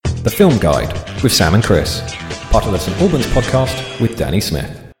The Film Guide with Sam and Chris, part of the St Albans podcast with Danny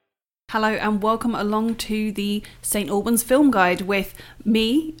Smith. Hello and welcome along to the St Albans Film Guide with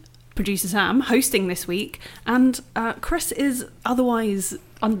me, producer Sam, hosting this week, and Chris is otherwise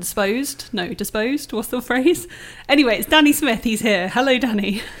disposed, what's the phrase? Anyway, it's Danny Smith, he's here. Hello,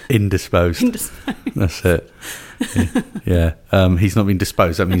 Danny. Indisposed. That's it. Yeah. He's not been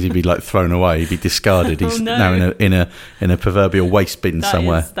disposed, that means he'd be like thrown away, he'd be discarded. He's now in a proverbial waste bin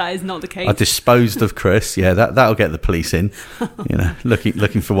somewhere. That is not the case. I disposed of Chris, yeah, that'll get the police in. You know,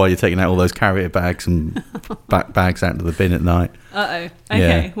 looking for why you're taking out all those carrier bags and bags out of the bin at night. Okay,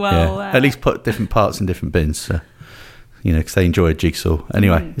 yeah, well... Yeah. At least put different parts in different bins, so... You know, because they enjoy a jigsaw.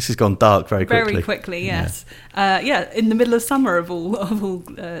 Anyway, This has gone dark very quickly. Very quickly, yes. Yeah, in the middle of summer of all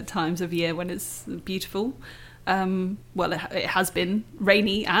times of year when it's beautiful. Well, it has been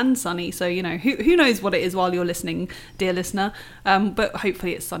rainy and sunny, so, you know, who knows what it is while you're listening, dear listener. But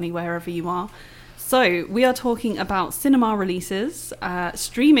hopefully it's sunny wherever you are. So we are talking about cinema releases,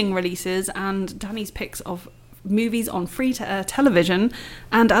 streaming releases, and Danny's picks of movies on free-to-air television,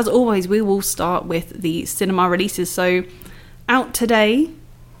 and as always we will start with the cinema releases. So out today,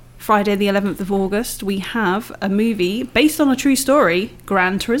 Friday the 11th of August, we have a movie based on a true story,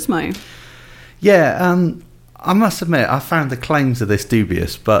 Gran Turismo. Yeah, I must admit I found the claims of this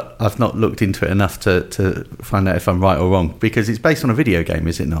dubious, but I've not looked into it enough to find out if I'm right or wrong, because it's based on a video game,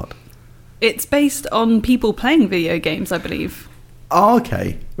 is it not? It's based on people playing video games, I believe. Oh,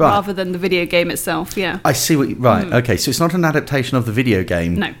 okay. Right. Rather than the video game itself, yeah. I see what okay, so it's not an adaptation of the video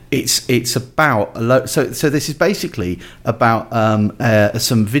game. No. It's about so this is basically about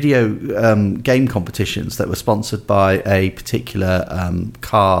some video game competitions that were sponsored by a particular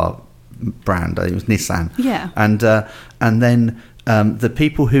car brand. I think it was Nissan. Yeah. And then the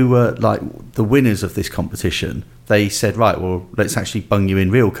people who were like the winners of this competition, they said, right, well, let's actually bung you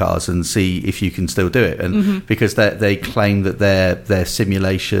in real cars and see if you can still do it. And because they claim that their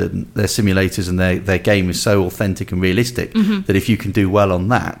simulators and their game is so authentic and realistic that if you can do well on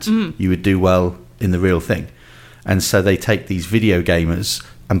that, you would do well in the real thing. And so they take these video gamers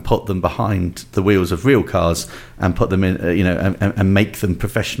and put them behind the wheels of real cars and put them in, and make them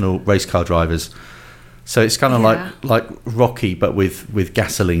professional race car drivers. So it's kind of like Rocky, but with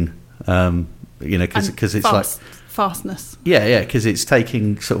gasoline. Because it's like fastness. Yeah, because it's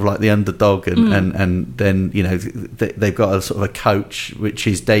taking sort of like the underdog and then, you know, they've got a sort of a coach, which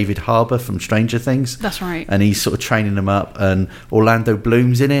is David Harbour from Stranger Things. That's right. And he's sort of training them up, and Orlando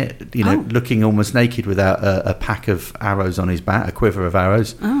Bloom's in it, you know, looking almost naked without a pack of arrows on his back, a quiver of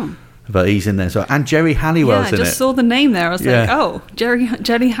arrows. Oh. But he's in there as well. And Jerry Halliwell's in it. I just saw the name there. I was like, oh, Jerry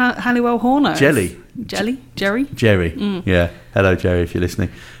Halliwell Horner. Jerry? Mm. Yeah. Hello, Jerry, if you're listening.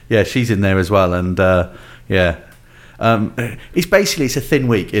 Yeah, she's in there as well. And, it's a thin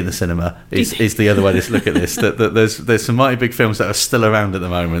week in the cinema, is the other way to look at this. That there's some mighty big films that are still around at the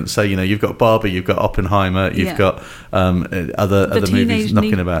moment. So, you know, you've got Barbie, you've got Oppenheimer, you've got other movies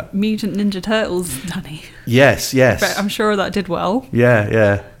knocking about. Mutant Ninja Turtles, Danny. Yes. But I'm sure that did well.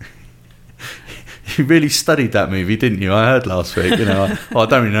 Yeah. You really studied that movie, didn't you? I heard last week. You know, I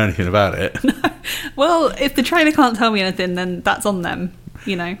don't really know anything about it. No. Well, if the trailer can't tell me anything, then that's on them.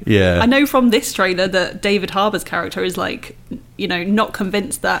 You know. Yeah. I know from this trailer that David Harbour's character is like, you know, not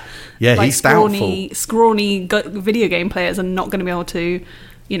convinced that he's scrawny video game players are not going to be able to,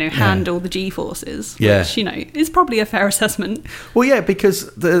 you know, handle the G-forces, which, you know, is probably a fair assessment. Well, yeah,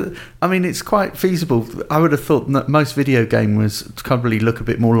 because it's quite feasible. I would have thought that most video gamers probably look a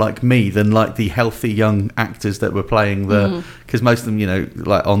bit more like me than like the healthy young actors that were playing because most of them, you know,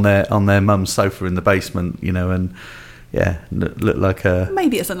 like on their mum's sofa in the basement, you know, and look like a...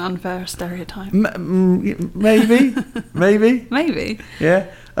 Maybe it's an unfair stereotype. Maybe. Yeah.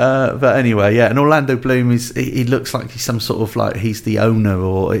 But anyway, and Orlando Bloom he looks like he's some sort of like he's the owner,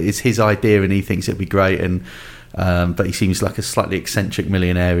 or it's his idea and he thinks it'd be great, and but he seems like a slightly eccentric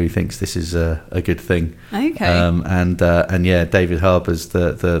millionaire who thinks this is a good thing. Okay. And David Harbour's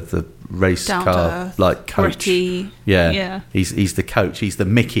the race car like coach. Gritty. Yeah. He's the coach. He's the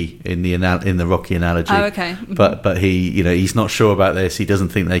Mickey in the Rocky analogy. Oh, okay. Mm-hmm. But he, you know, he's not sure about this. He doesn't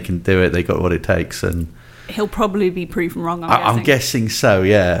think they can do it. They got what it takes, and he'll probably be proven wrong. I'm guessing so.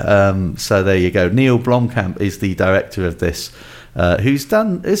 Yeah. So there you go. Neil Blomkamp is the director of this.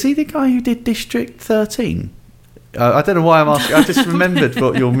 Is he the guy who did District 13? I don't know why I'm asking. I just remembered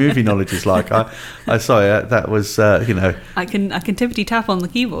what your movie knowledge is like. I sorry, that was you know. I can tippity tap on the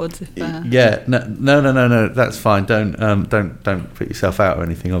keyboards. Yeah, no. That's fine. Don't put yourself out or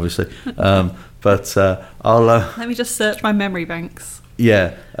anything, obviously. But I'll let me just search my memory banks.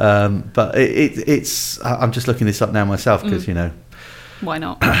 Yeah, but it's. I'm just looking this up now myself because you know. why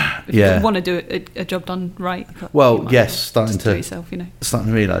not? If Yeah. you want to do a job done right. You Well, might yes, as well starting just do it to yourself, you know. starting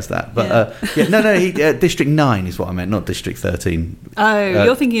to realise that. But no, District 9 is what I meant, not District 13. Oh,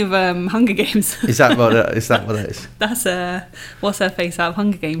 you're thinking of Hunger Games. Is that what it is? That's what's her face out of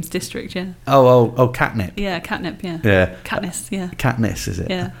Hunger Games District, yeah. Oh, Catnip. Yeah, Catnip, yeah. Yeah. Katniss, yeah. Katniss, is it?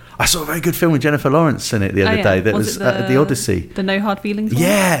 Yeah. I saw a very good film with Jennifer Lawrence in it the other day. That was the Odyssey. The No Hard Feelings one?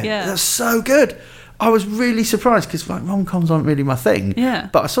 Yeah, Yeah. that's so good. I was really surprised because like rom-coms aren't really my thing. Yeah.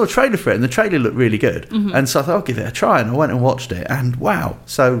 But I saw a trailer for it and the trailer looked really good. Mm-hmm. And so I thought I'll give it a try, and I went and watched it, and wow.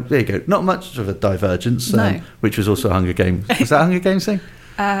 So there you go. Not much of a divergence, No. which was also a Hunger Games. Was that a Hunger Games thing?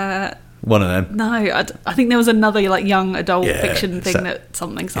 One of them. No, I think there was another like young adult Yeah, fiction thing so- that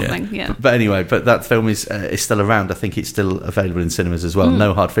something, yeah. But anyway, that film is still around. I think it's still available in cinemas as well.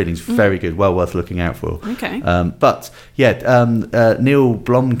 No Hard Feelings, very good, well worth looking out for. Okay. But yeah, Neil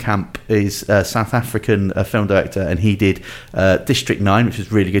Blomkamp is a South African film director, and he did District 9, which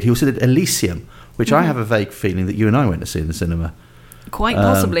was really good. He also did Elysium, which I have a vague feeling that you and I went to see in the cinema. Quite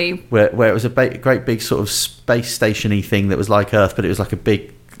possibly. Where it was a great big sort of space station-y thing that was like Earth, but it was like a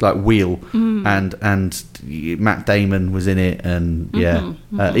big like wheel, and Matt Damon was in it, and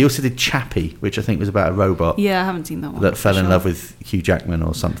he also did Chappie, which I think was about a robot Yeah, I haven't seen that one. that fell in Sure. love with Hugh Jackman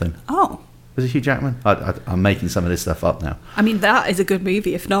or something. Oh, Was it Hugh Jackman? I'm making some of this stuff up now. I mean, that is a good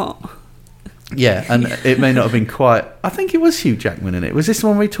movie, if not. Yeah, and it may not have been quite. I think it was Hugh Jackman in it. Was this the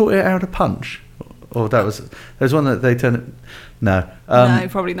one where he taught it how to punch, or there's one that they turned it? No, No,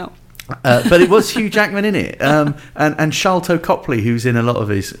 probably not. but it was Hugh Jackman in it, and Sharlto Copley, who's in a lot of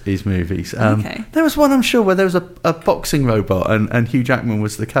his movies. Okay. There was one, I'm sure, where there was a boxing robot, and Hugh Jackman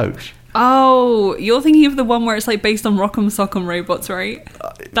was the coach. Oh, you're thinking of the one where it's like based on Rock'em Sock'em robots, right?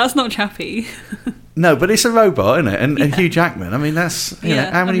 That's not Chappie. No, but it's a robot, isn't it? And Hugh Jackman. I mean, that's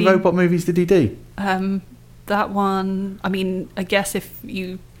how many robot movies did he do? That one, I mean, I guess if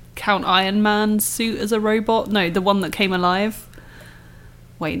you count Iron Man's suit as a robot, no, the one that came alive.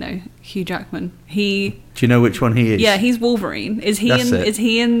 Wait, no, Hugh Jackman. Do you know which one he is? Yeah, he's Wolverine. Is he That's in? it. Is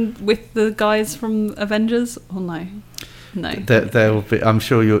he in with the guys from Avengers? Or no? No. There will be. I'm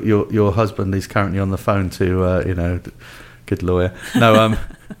sure your husband is currently on the phone to good lawyer. No,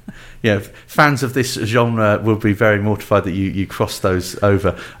 yeah, fans of this genre will be very mortified that you cross those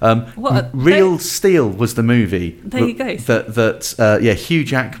over. Real Steel was the movie. There you go. That Hugh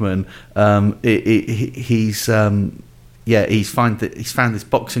Jackman. He's found this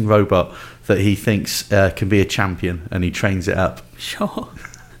boxing robot that he thinks can be a champion, and he trains it up. Sure.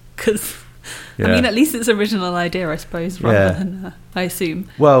 Because Yeah. I mean, at least it's original idea, I suppose, rather than I assume.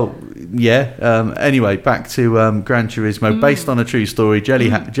 Well, yeah. Anyway, back to Gran Turismo, based on a true story. Jelly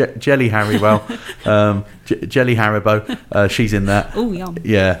Harrywell, Jelly Haribo. She's in that. Oh, yum.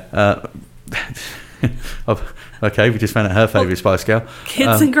 Yeah. Okay, we just found out her favourite Spice Girl.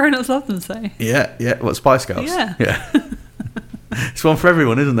 Kids and grown-ups love them, so. Yeah. What, Spice Girls? Yeah. It's one for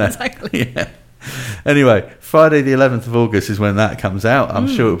everyone, isn't there? Exactly. Yeah. Anyway, Friday the 11th of August is when that comes out. I'm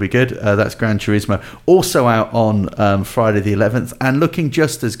sure it'll be good. That's Gran Turismo. Also out on Friday the 11th, and looking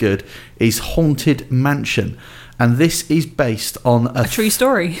just as good, is Haunted Mansion. And this is based on a true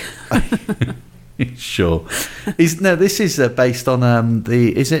story. Sure. This is based on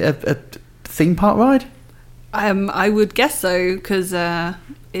is it a theme park ride? I would guess so, because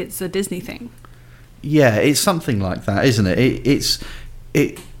it's a Disney thing. Yeah, it's something like that, isn't it?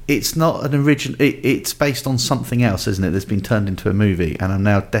 It's not an original. It's based on something else, isn't it? That's been turned into a movie, and I'm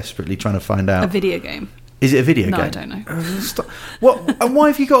now desperately trying to find out. A video game. Is it a video game? No, I don't know. What? And why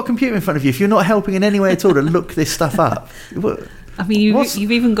have you got a computer in front of you if you're not helping in any way at all to look this stuff up? I mean,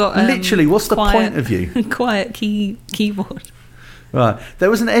 you've even got literally. What's the point of you? Quiet keyboard. Right.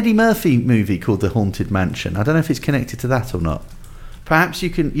 There was an Eddie Murphy movie called The Haunted Mansion. I don't know if it's connected to that or not. Perhaps you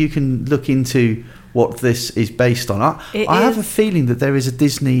can look into what this is based on. I have a feeling that there is a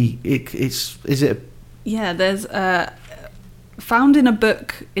Disney. Yeah, there's found in a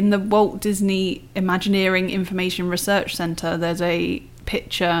book in the Walt Disney Imagineering Information Research Center. There's a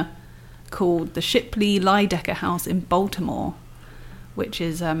picture called the Shipley Lydecker House in Baltimore, which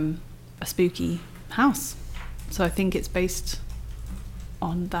is a spooky house. So I think it's based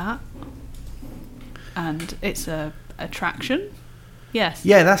on that, and it's a attraction. Yes.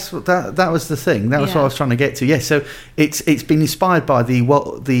 Yeah, that was the thing. That was what I was trying to get to. Yeah, so it's been inspired by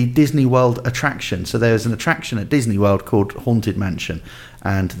the Disney World attraction. So there's an attraction at Disney World called Haunted Mansion,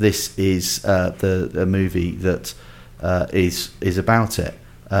 and this is the movie that is about it.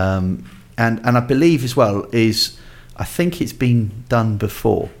 And I believe as well I think it's been done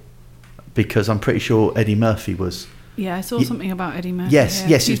before, because I'm pretty sure Eddie Murphy was Yeah, I saw something about Eddie Murphy. Yes,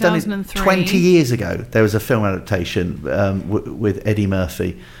 yeah, he's done it 20 years ago. There was a film adaptation with Eddie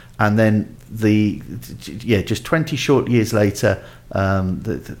Murphy, and then just 20 short years later,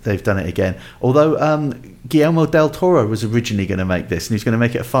 they've done it again. Although Guillermo del Toro was originally going to make this, and he's going to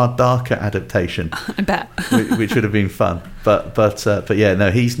make it a far darker adaptation. I bet, which would have been fun. But yeah, no,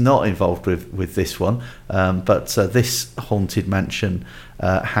 he's not involved with this one. But this Haunted Mansion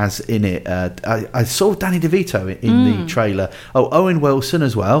has in it. I saw Danny DeVito in the trailer. Oh, Owen Wilson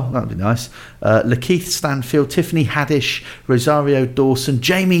as well. That'd be nice. Lakeith Stanfield, Tiffany Haddish, Rosario Dawson,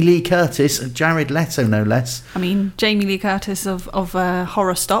 Jamie Lee Curtis, and Jared Leto, no less. I mean, Jamie Lee Curtis of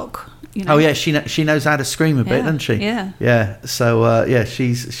horror stock. You know. Oh yeah, she knows how to scream a bit, doesn't she? Yeah. Yeah. So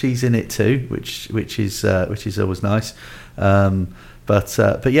she's in it too, which is always nice.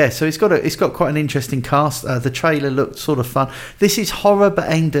 But yeah, so it's got quite an interesting cast. The trailer looked sort of fun. This is horror but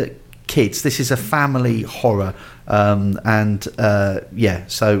aimed at kids. This is a family horror, so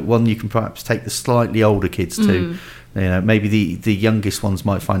one you can perhaps take the slightly older kids to. You know, maybe the youngest ones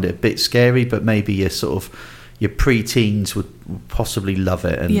might find it a bit scary, but maybe your pre-teens would possibly love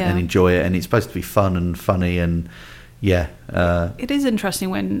it and enjoy it. And it's supposed to be fun and funny and. Yeah. It is interesting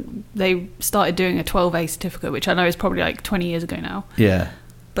when they started doing a 12A certificate, which I know is probably like 20 years ago now. Yeah.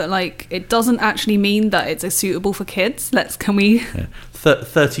 But like, it doesn't actually mean that it's suitable for kids.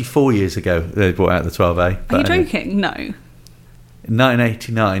 34 years ago, they brought out the 12A. Are you joking? No. In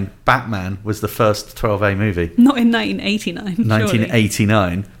 1989, Batman was the first 12A movie. Not in 1989.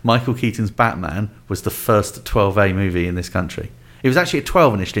 1989, Michael Keaton's Batman was the first 12A movie in this country. It was actually a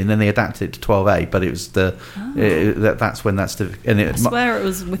 12 initially, and then they adapted it to 12A. But it was that's when that's the. And I swear it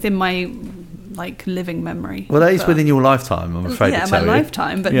was within my living memory. Well, that is within your lifetime, I'm afraid. Yeah, to tell my you.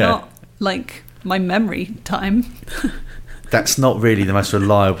 lifetime, but not like my memory time. That's not really the most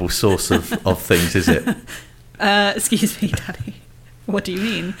reliable source of things, is it? Excuse me, Daddy. What do you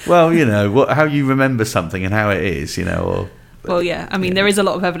mean? Well, you know how you remember something and how it is, you know. Or, well, yeah. I mean, there is a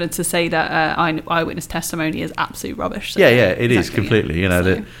lot of evidence to say that eyewitness testimony is absolute rubbish. So it is completely. You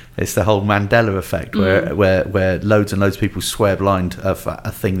know, it's the whole Mandela effect, where loads and loads of people swear blind of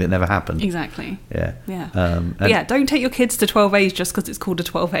a thing that never happened. Exactly. Yeah. Don't take your kids to 12As just because it's called a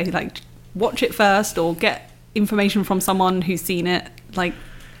 12A. Like, watch it first, or get information from someone who's seen it. Like,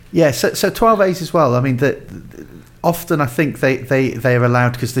 yeah. So 12As as well. I mean, often I think they're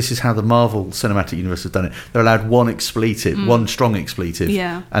allowed, because this is how the Marvel Cinematic Universe has done it, they're allowed one expletive, one strong expletive,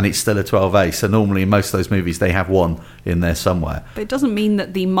 and it's still a 12A. So normally in most of those movies they have one in there somewhere. But it doesn't mean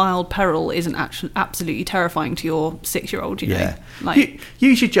that the mild peril isn't actually absolutely terrifying to your 6-year-old, you know?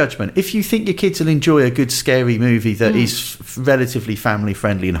 Use your judgment. If you think your kids will enjoy a good scary movie that is relatively family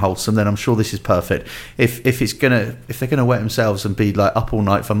friendly and wholesome, then I'm sure this is perfect. If they're gonna wet themselves and be like up all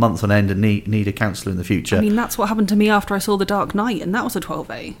night for months on end and need a counsellor in the future. I mean, that's what happened to me after I saw The Dark Knight, and that was a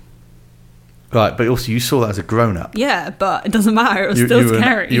 12A. Right, but also you saw that as a grown-up. Yeah, but it doesn't matter. It was still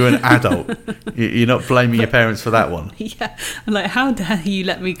scary. You were an adult. You're not blaming your parents for that one. Yeah, I'm like, how dare you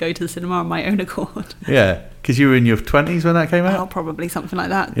let me go to the cinema on my own accord? Yeah, because you were in your 20s when that came out? Oh, probably something like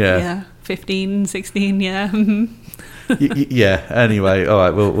that. Yeah. 15, 16, yeah. Yeah, anyway, all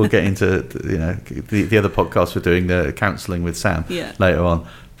right, we'll get into the other podcast we're doing, the counselling with Sam, later on.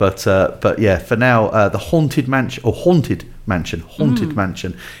 But yeah, for now, the Haunted Mansion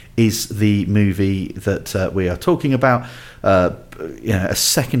is the movie that we are talking about. A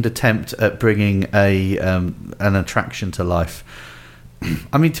second attempt at bringing an attraction to life.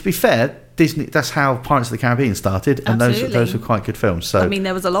 I mean, to be fair, Disney, that's how Pirates of the Caribbean started, and those were quite good films. So I mean,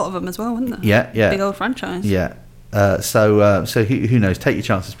 there was a lot of them as well, wasn't there? Yeah. Big old franchise. Yeah. So who knows? Take your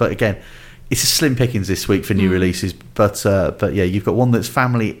chances. But again, it's a slim pickings this week for new releases. But yeah, you've got one that's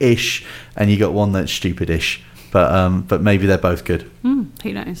family-ish, and you got one that's stupid-ish. But maybe they're both good.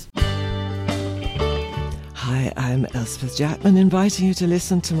 Who knows? Hi, I'm Elspeth Jackman, inviting you to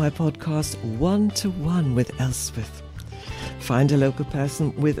listen to my podcast, 1-to-1 with Elspeth. Find a local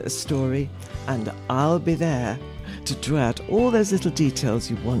person with a story, and I'll be there to draw out all those little details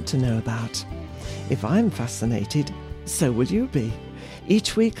you want to know about. If I'm fascinated, so will you be.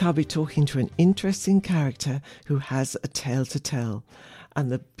 Each week I'll be talking to an interesting character who has a tale to tell.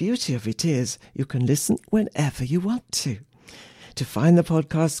 And the beauty of it is you can listen whenever you want to. To find the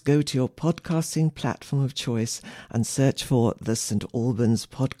podcast, go to your podcasting platform of choice and search for the St. Albans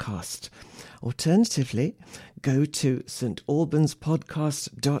Podcast. Alternatively, go to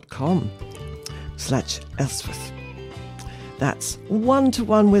stalbanspodcast.com/Elspeth. That's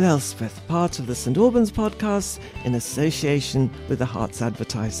 1-to-1 with Elspeth, part of the St. Albans Podcast in association with the Hearts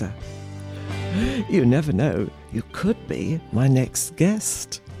Advertiser. You never know, you could be my next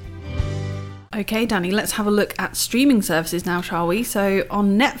guest. Okay, Danny, let's have a look at streaming services now, shall we? So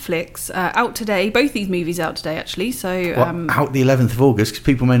on Netflix, out today, both these movies out today, actually. So out the 11th of August, because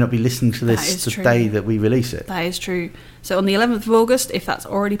people may not be listening to this the day that we release it. That is true. So on the 11th of August, if that's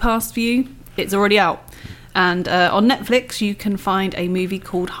already passed for you, it's already out. And on Netflix, you can find a movie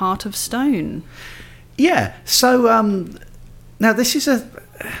called Heart of Stone. Yeah, so now this is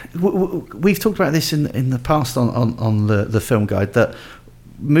we've talked about this in the past on the film guide, that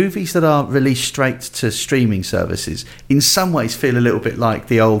movies that are released straight to streaming services in some ways feel a little bit like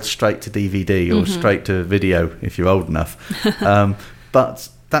the old straight to DVD or straight to video if you're old enough. But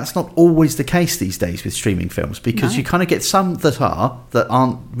that's not always the case these days with streaming films, because you kind of get some that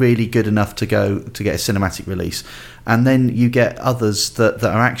aren't really good enough to get a cinematic release, and then you get others that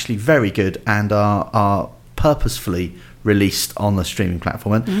are actually very good and are purposefully released on the streaming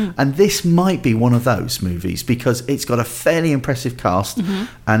platform, and this might be one of those movies because it's got a fairly impressive cast,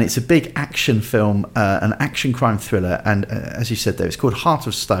 and it's a big action film, an action crime thriller, and as you said there, it's called Heart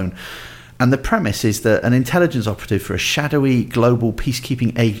of Stone. And the premise is that an intelligence operative for a shadowy global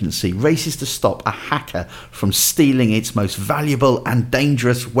peacekeeping agency races to stop a hacker from stealing its most valuable and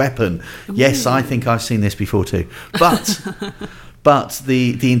dangerous weapon. Ooh. Yes, I think I've seen this before too, but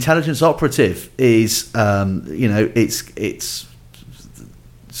the intelligence operative is, it's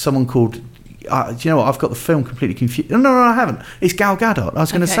someone called. Do you know what? I've got the film completely confused. No, I haven't. It's Gal Gadot. I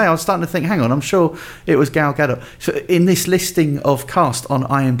was going to say. I was starting to think. Hang on, I'm sure it was Gal Gadot. So in this listing of cast on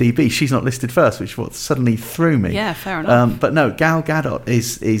IMDb, she's not listed first, which suddenly threw me. Yeah, fair enough. But no, Gal Gadot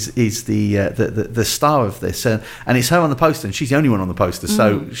is the star of this, and it's her on the poster, and she's the only one on the poster,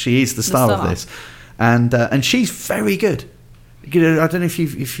 so she is the star of this, and she's very good. You know, I don't know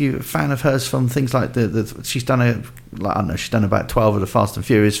if you're a fan of hers from things like she's done she's done about 12 of the Fast and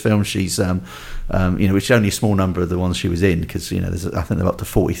Furious films. She's which is only a small number of the ones she was in, because I think they're up to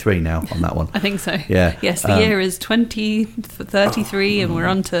 43 now on that one. I think so. Yeah. Yes, the year is 2033, and we're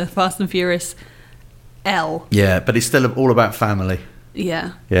on to Fast and Furious L. Yeah, but it's still all about family.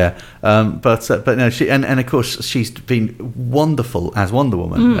 Yeah. But no, she and of course she's been wonderful as Wonder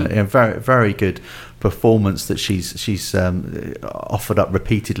Woman. A very, very good performance that she's offered up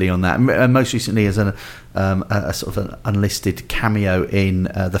repeatedly on that, and most recently as a sort of an unlisted cameo in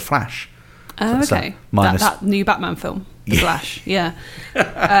The Flash. Oh, okay. That new Batman film, The Flash. Yeah.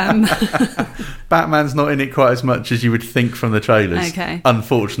 Batman's not in it quite as much as you would think from the trailers. Okay.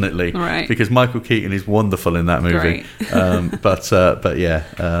 Unfortunately, right. Because Michael Keaton is wonderful in that movie. But yeah.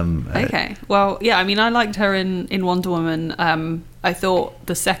 Okay. Well, yeah. I mean, I liked her in Wonder Woman. I thought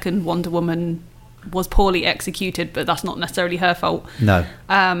the second Wonder Woman was poorly executed, but that's not necessarily her fault. No.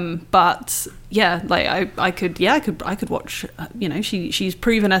 But yeah, like I could watch. She's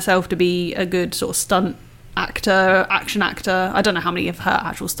proven herself to be a good sort of stunt actor, action actor. I don't know how many of her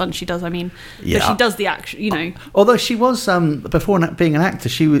actual stunts she does. I mean, but she does the action. Although she was before being an actor,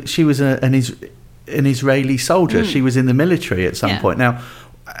 she was an Israeli soldier. She was in the military at some point. Now,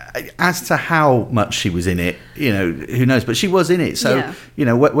 as to how much she was in it, who knows? But she was in it, so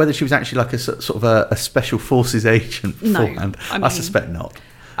whether she was actually like a sort of a special forces agent beforehand, I suspect not.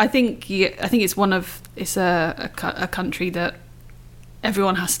 I think it's a country that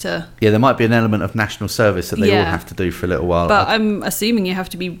everyone has to. Yeah, there might be an element of national service that they all have to do for a little while. But I'm assuming you have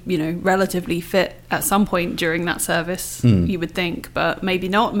to be, relatively fit at some point during that service. You would think, but maybe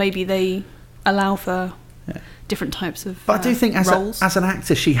not. Maybe they allow for different types of. But I do think as an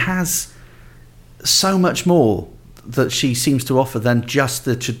actor, she has so much more that she seems to offer than just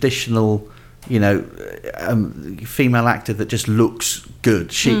the traditional, female actor that just looks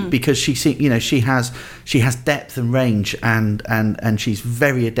good. Because she has depth and range, and she's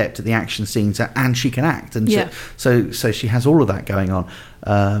very adept at the action scenes, and she can act, and so she has all of that going on.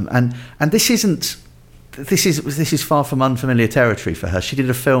 And this is far from unfamiliar territory for her. She did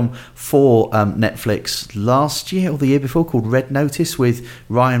a film for Netflix last year or the year before called Red Notice with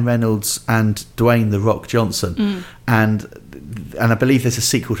Ryan Reynolds and Dwayne "The Rock" Johnson, and I believe there's a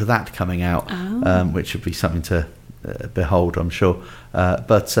sequel to that coming out, which would be something to behold, I'm sure.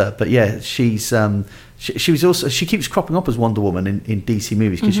 But yeah, she was also, she keeps cropping up as Wonder Woman in DC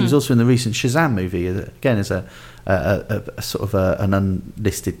movies, because she was also in the recent Shazam movie again as a sort of an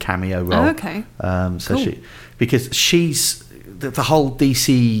unlisted cameo role. Oh, okay. So cool. because she's the whole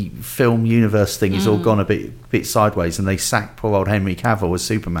DC film universe thing is all gone a bit bit sideways, and they sacked poor old Henry Cavill as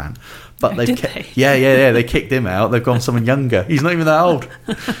Superman. But Did they? They kicked him out. They've gone someone younger. He's not even that old.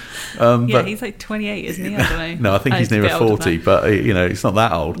 But he's like 28, isn't he? I don't know. No, I think he's nearer 40, but it's not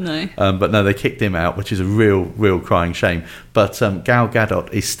that old. No. But no, they kicked him out, which is a real crying shame. But Gal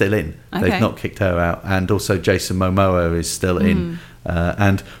Gadot is still in. Okay. They've not kicked her out, and also Jason Momoa is still in,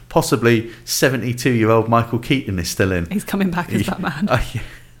 and possibly 72-year-old Michael Keaton is still in. He's coming back as Batman.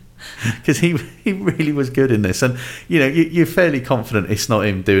 Because he really was good in this, and you're fairly confident it's not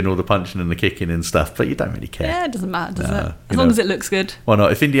him doing all the punching and the kicking and stuff, but you don't really care. Yeah, it doesn't matter, does it? As long as it looks good. Why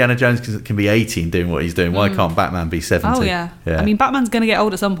not? If Indiana Jones can be 18 doing what he's doing, why can't Batman be 70? Oh yeah. I mean, Batman's going to get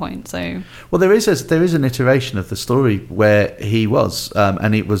old at some point, so. Well, there is an iteration of the story where he was,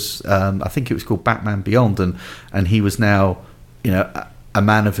 and it was I think it was called Batman Beyond, and he was now a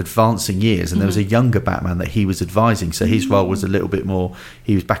man of advancing years, and there was a younger Batman that he was advising, so his role was a little bit more,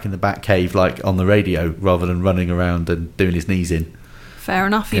 he was back in the Batcave like on the radio rather than running around and doing his knees in. Fair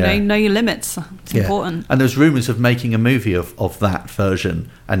enough. Know your limits. It's important. And there's rumours of making a movie of that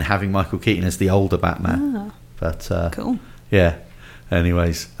version and having Michael Keaton as the older Batman. But cool. Yeah.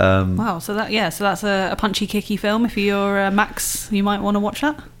 Anyways. Wow. So that's a punchy, kicky film. If you're Max, you might want to watch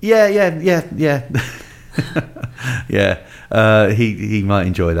that. Yeah. He might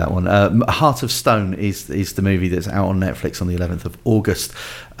enjoy that one. Heart of Stone is the movie that's out on Netflix on the 11th of August,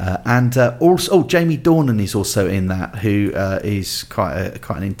 and also Jamie Dornan is also in that, who is quite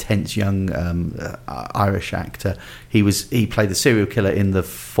an intense young Irish actor. He played the serial killer in The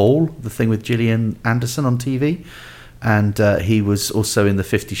Fall, the thing with Gillian Anderson on TV. And he was also in the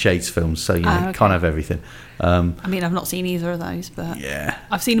 50 Shades films, so can't have everything. I mean, I've not seen either of those, but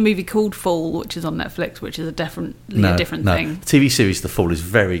I've seen a movie called Fall, which is on Netflix, which is a different thing. The TV series The Fall is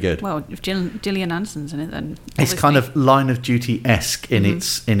very good. Well, if Gillian Anderson's in it, then obviously. It's kind of Line of Duty-esque in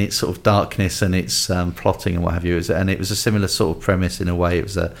its sort of darkness and its plotting and what have you. And it was a similar sort of premise in a way. It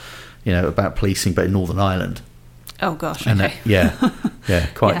was about policing, but in Northern Ireland. Oh gosh, okay.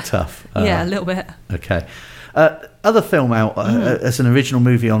 And quite tough. A little bit. Okay. Other film out as an original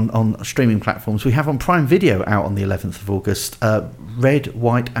movie on streaming platforms, we have on Prime Video out on the 11th of August, Red,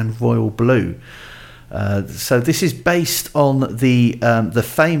 White and Royal Blue. So this is based on the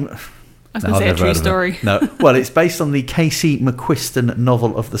fame... I was going to say a true story. No, well, it's based on the Casey McQuiston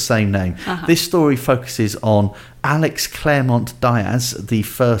novel of the same name. This story focuses on Alex Claremont Diaz, the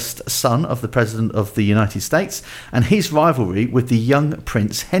first son of the President of the United States, and his rivalry with the young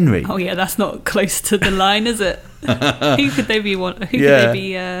Prince Henry. Oh yeah, that's not close to the line, is it? Who could they be? Could they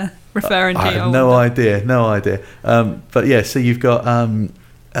be referring to? I have no idea. But yeah, so you've got.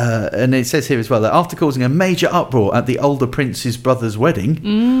 And it says here as well that after causing a major uproar at the older prince's brother's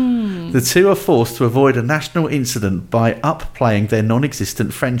wedding, the two are forced to avoid a national incident by upplaying their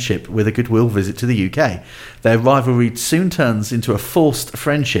non-existent friendship with a goodwill visit to the UK. Their rivalry soon turns into a forced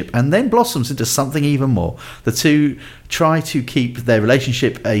friendship and then blossoms into something even more. The two try to keep their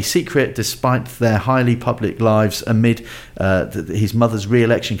relationship a secret despite their highly public lives amid his mother's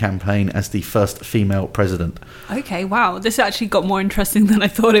re-election campaign as the first female president. Okay, wow. This actually got more interesting than I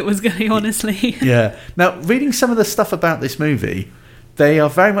thought it was going to, honestly. Yeah. Now, reading some of the stuff about this movie, they are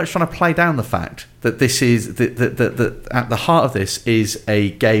very much trying to play down the fact that this is that at the heart of this is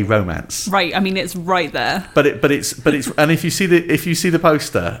a gay romance. Right. I mean, it's right there. But it's and if you see the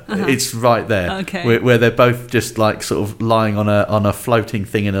poster, it's right there. Okay. Where they're both just like sort of lying on a floating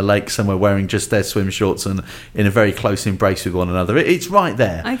thing in a lake somewhere, wearing just their swim shorts and in a very close embrace with one another. It's right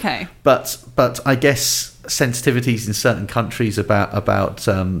there. Okay. But I guess sensitivities in certain countries about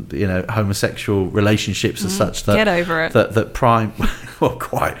homosexual relationships and such that get over it. That prime well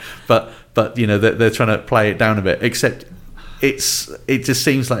quite but they're trying to play it down a bit, except it just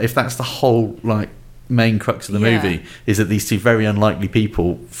seems like if that's the whole like main crux of the movie is that these two very unlikely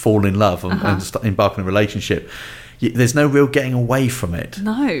people fall in love and embark on a relationship, there's no real getting away from it.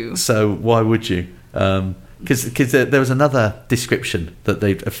 No. So why would you? Because there was another description that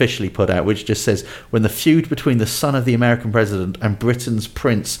they've officially put out which just says, when the feud between the son of the American president and Britain's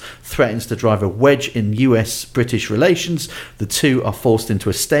prince threatens to drive a wedge in US-British relations, the two are forced into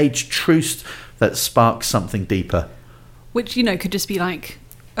a staged truce that sparks something deeper. Which, could just be like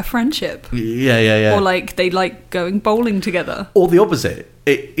a friendship. Yeah. Or like they like going bowling together. Or the opposite.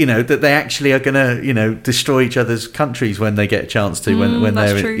 That they actually are going to, destroy each other's countries when they get a chance to, when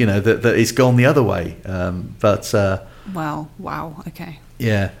they're, true. that it's gone the other way. Wow. Okay.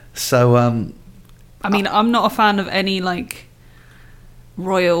 Yeah. So, I mean, I'm not a fan of any like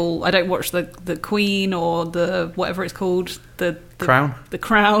royal. I don't watch the Queen or the whatever it's called, the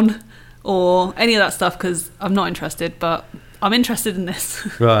Crown, or any of that stuff because I'm not interested. But I'm interested in this.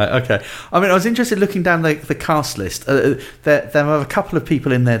 Right, okay. I mean, I was interested looking down the cast list. There are a couple of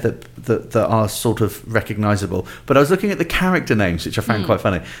people in there that are sort of recognisable, but I was looking at the character names, which I found quite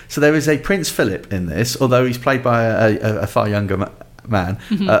funny. So there is a Prince Philip in this, although he's played by a far younger man.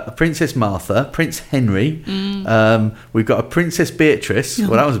 Princess Martha, Prince Henry. We've got a Princess Beatrice.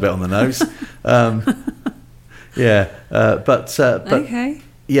 Well, that was a bit on the nose. But Okay.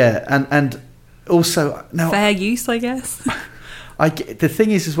 Yeah, and also now Fair use, I guess. the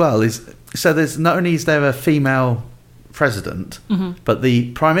thing is as well is, so there's not only is there a female president, but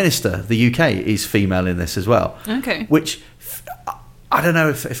the Prime Minister of the UK is female in this as well. Okay. Which I don't know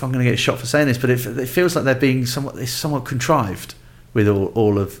if I'm going to get shot for saying this, but it feels like they're being somewhat contrived with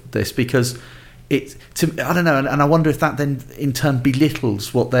all of this, because I don't know, and I wonder if that then in turn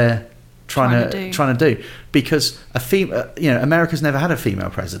belittles what they're trying to do, because America's never had a female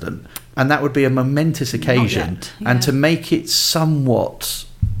president, and that would be a momentous occasion. Not yet, yeah. And to make it somewhat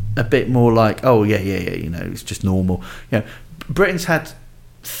a bit more like, oh yeah, it's just normal. Britain's had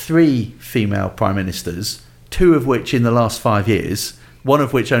 3 female prime ministers, 2 of which in the last 5 years, one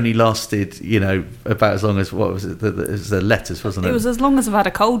of which only lasted about as long as, what was it, the letters, wasn't it? It was as long as I've had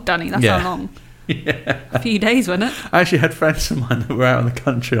a cold, Danny. That's how long. Yeah. A few days, wasn't it? I actually had friends of mine that were out in the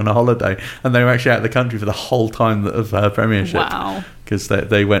country on a holiday, and they were actually out of the country for the whole time of her premiership. Wow. Because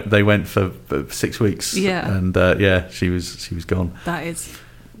they went for 6 weeks. Yeah. And she was gone. That is.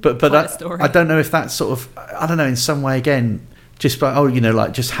 But quite a story. I don't know if that's sort of, I don't know, in some way again, just by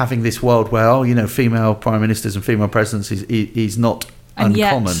like just having this world where female prime ministers and female presidents is not and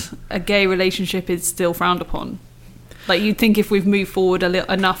uncommon. Yet, a gay relationship is still frowned upon. Like, you'd think if we've moved forward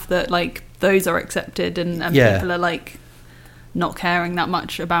enough that like those are accepted and people are like not caring that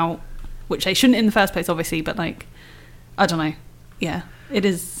much about, which they shouldn't in the first place, obviously, but like, I don't know. Yeah, it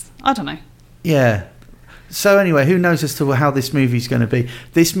is. I don't know. Yeah. So anyway, who knows as to how this movie is going to be?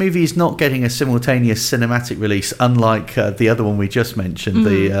 This movie is not getting a simultaneous cinematic release, unlike the other one we just mentioned,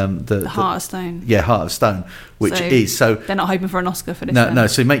 the Heart of Stone. Yeah, Heart of Stone, which is so. They're not hoping for an Oscar for this. No.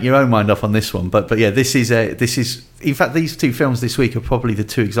 So make your own mind up on this one. But yeah, this is. In fact, these 2 films this week are probably the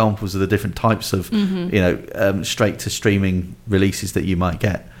 2 examples of the different types of straight to streaming releases that you might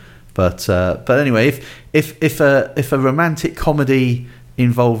get. But anyway, if a romantic comedy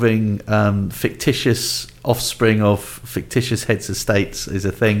involving fictitious offspring of fictitious heads of states is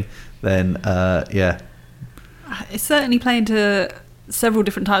a thing, then it's certainly playing to several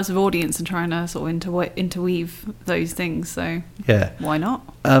different types of audience and trying to sort of interweave those things, so yeah, why not?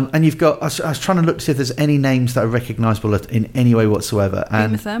 And you've got, I was trying to look to see if there's any names that are recognisable in any way whatsoever,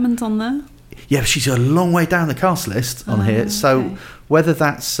 and Uma Thurman's on there. Yeah, she's a long way down the cast list on here, so okay. Whether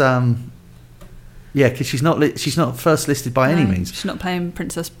that's because she's not first listed by any means. She's not playing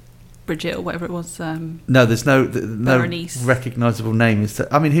Princess Bridget or whatever it was. No, there's no recognisable name.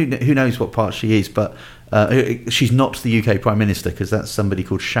 I mean, who knows what part she is, but she's not the UK Prime Minister, because that's somebody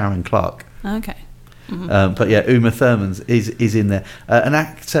called Sharon Clarke. Okay. Mm-hmm. But yeah, Uma Thurman is in there. An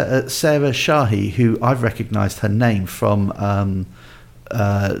actor, Sarah Shahi, who I've recognised her name from.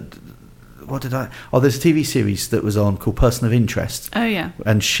 There's a TV series that was on called Person of Interest. Oh yeah.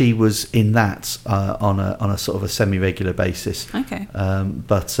 And she was in that on a sort of a semi-regular basis. Okay.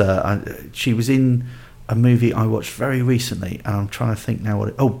 But she was in a movie I watched very recently, and I'm trying to think now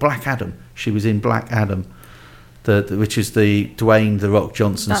Black Adam. She was in Black Adam, which is the Dwayne The Rock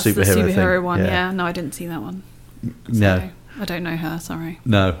Johnson That's superhero the superhero thing. one. Yeah. No, I didn't see that one. No, I don't know her. Sorry.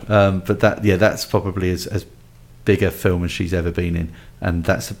 No, but that's probably as big a film as she's ever been in, and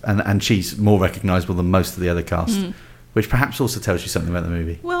and she's more recognisable than most of the other cast, which perhaps also tells you something about the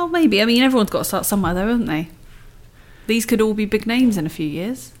movie. Well, maybe. I mean, everyone's got to start somewhere, though, haven't they? These could all be big names in a few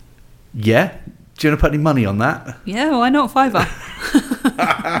years. Yeah. Do you want to put any money on that? Yeah, why not? $5.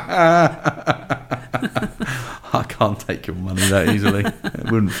 I can't take your money that easily.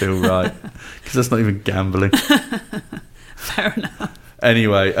 It wouldn't feel right, because that's not even gambling. Fair enough.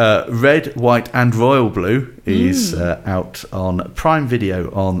 Anyway, Red, White and Royal Blue is out on Prime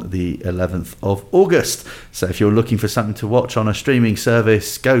Video on the 11th of August. So if you're looking for something to watch on a streaming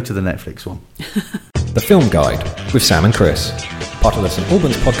service, go to the Netflix one. The Film Guide with Sam and Chris, part of the St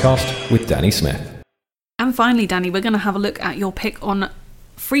Albans podcast with Danny Smith. And finally, Danny, we're going to have a look at your pick on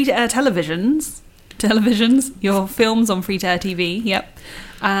free-to-air televisions, your films on free-to-air TV. Yep.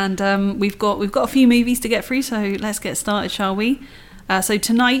 And we've got a few movies to get through, so let's get started, shall we? So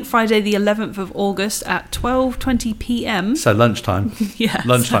tonight, Friday the 11th of August at 12:20 p.m. So lunchtime. Yeah.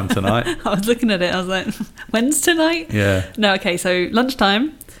 Lunchtime tonight. I was looking at it, I was like, when's tonight? Yeah. No, okay, so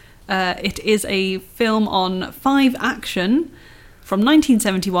lunchtime. It is a film on 5 action from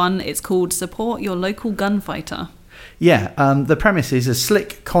 1971. It's called Support Your Local Gunfighter. Yeah, the premise is a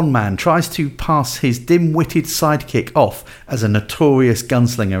slick con man tries to pass his dim-witted sidekick off as a notorious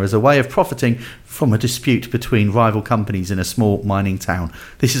gunslinger as a way of profiting from a dispute between rival companies in a small mining town.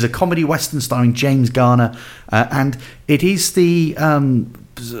 This is a comedy western starring James Garner, and it is the...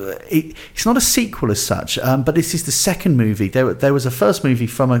 it's not a sequel as such, but this is the second movie. There was a first movie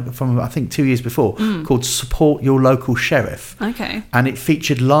from I think 2 years before called Support Your Local Sheriff. Okay. And it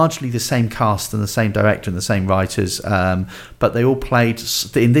featured largely the same cast and the same director and the same writers, but they all played,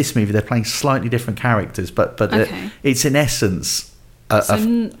 in this movie they're playing slightly different characters, but okay. It's in essence...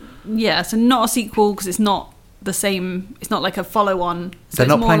 so not a sequel because it's not the same, it's not like a follow-on. So they're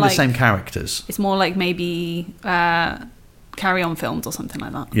not playing the same characters. It's more like maybe... Carry-on films or something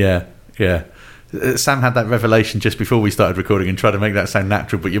like that. Yeah. Sam had that revelation just before we started recording and tried to make that sound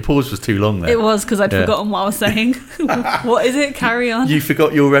natural, but your pause was too long there. It was because I'd forgotten what I was saying. What is it? Carry on. You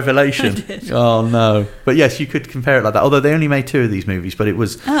forgot your revelation. I did. Oh no! But yes, you could compare it like that. Although they only made 2 of these movies, but it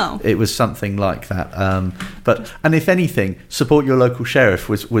was something like that. And if anything, Support Your Local Sheriff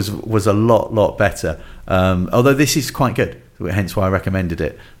was a lot better. Although this is quite good. Hence why I recommended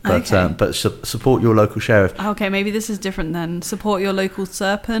it. But okay. But Support Your Local Sheriff. Okay, maybe this is different then. Support Your Local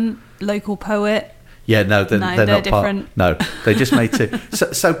Serpent, Local Poet. Yeah, no, they're not different. No, they just made 2.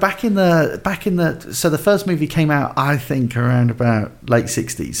 So back in the so the first movie came out, I think, around about late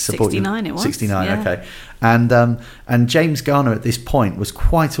 60s. 69 it was. 69, yeah. Okay. And James Garner at this point was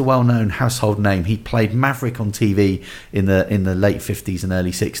quite a well-known household name. He played Maverick on TV in the late 50s and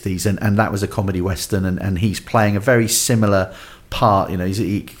early 60s, and that was a comedy western, and he's playing a very similar part,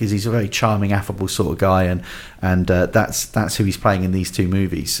 because he's a very charming, affable sort of guy, and that's who he's playing in these 2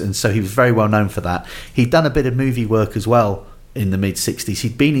 movies, and so he was very well known for that. He'd done a bit of movie work as well in the mid 60s.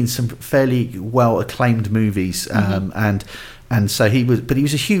 He'd been in some fairly well acclaimed movies, and so he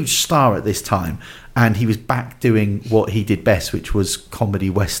was a huge star at this time, and he was back doing what he did best, which was comedy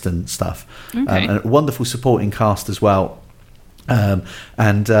western stuff. Okay. And a wonderful supporting cast as well. In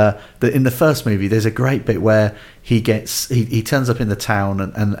the first movie, there's a great bit where he turns up in the town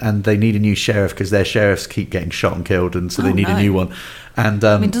and they need a new sheriff because their sheriffs keep getting shot and killed, and so they need a new one. And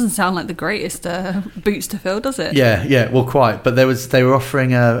it doesn't sound like the greatest boots to fill, does it? Yeah, well, quite. But they were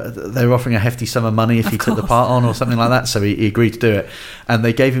offering a hefty sum of money if he took the part on or something like that. So he agreed to do it, and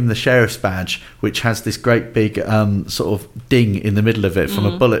they gave him the sheriff's badge, which has this great big sort of ding in the middle of it from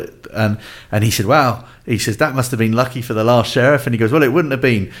a bullet. And he said, "Wow." He says, "That must have been lucky for the last sheriff." And he goes, "Well, it wouldn't have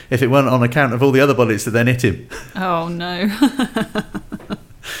been if it weren't on account of all the other bullets that then hit him." Oh no.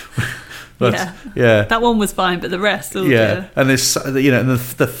 But, yeah, that one was fine, but the rest, dear. And there's, in the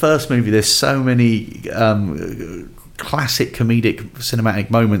first movie, there's so many classic comedic cinematic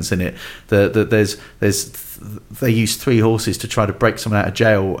moments in it. They use 3 horses to try to break someone out of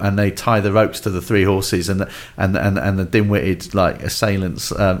jail, and they tie the ropes to the 3 horses, and the dim-witted assailants,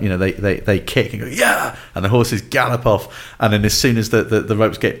 they kick and go yeah, and the horses gallop off, and then as soon as the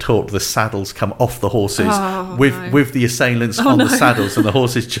ropes get taut, the saddles come off the horses with the assailants on the saddles, and the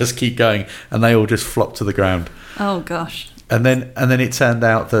horses just keep going, and they all just flop to the ground. Oh gosh. And then it turned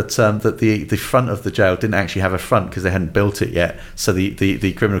out that the front of the jail didn't actually have a front because they hadn't built it yet. So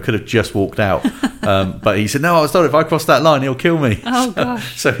the criminal could have just walked out, but he said, "No, I was told if I cross that line, he'll kill me." Oh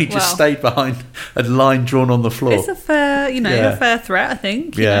gosh! So he just stayed behind a line drawn on the floor. It's a fair, a fair threat, I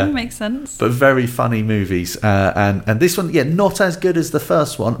think. Makes sense. But very funny movies, and this one, not as good as the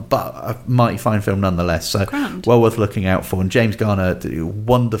first one, but a mighty fine film nonetheless. So well worth looking out for. And James Garner,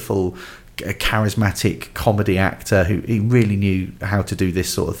 wonderful, a charismatic comedy actor who he really knew how to do this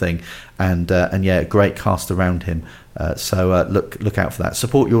sort of thing, and a great cast around him. So look out for that.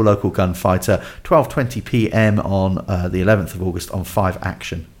 Support Your Local Gunfighter, 12:20 p.m. on the 11th of August on 5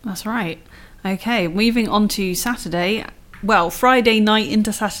 Action. That's right. Okay, moving on to Saturday. Well, Friday night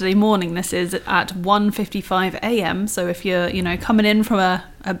into Saturday morning. This is at 1:55 a.m. So if you're coming in from a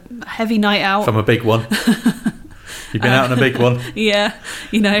heavy night out, from a big one. You've been out on a big one. Yeah.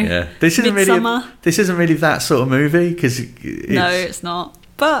 This isn't Midsummer. This isn't really that sort of movie because no, it's not.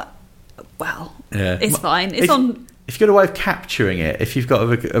 But it's fine. It's on. If you've got a way of capturing it, if you've got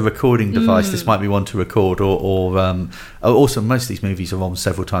a recording device, this might be one to record. Or also, most of these movies are on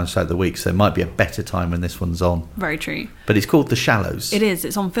several times throughout the week, so there might be a better time when this one's on. Very true. But it's called The Shallows. It is.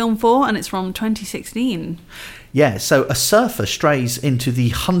 It's on Film 4, and it's from 2016. Yeah, so a surfer strays into the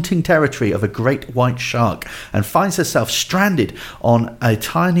hunting territory of a great white shark and finds herself stranded on a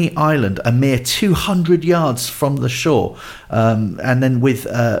tiny island a mere 200 yards from the shore. And then with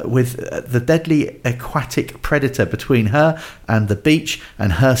the deadly aquatic predator between her and the beach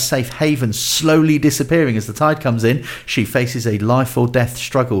and her safe haven slowly disappearing as the tide comes in, she faces a life or death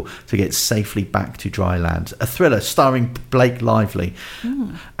struggle to get safely back to dry land. A thriller starring Blake Lively.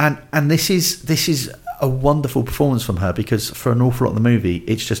 And this is a wonderful performance from her, because for an awful lot of the movie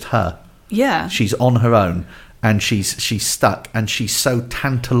it's just her. Yeah, she's on her own and she's stuck, and she's so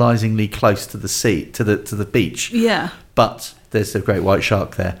tantalizingly close to the sea, to the beach. Yeah, but there's a great white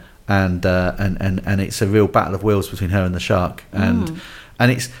shark there, and it's a real battle of wills between her and the shark. And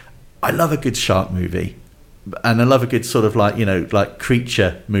it's, I love a good shark movie, and I love a good sort of like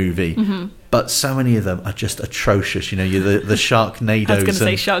creature movie. But so many of them are just atrocious. You know, the Sharknadoes. I was going to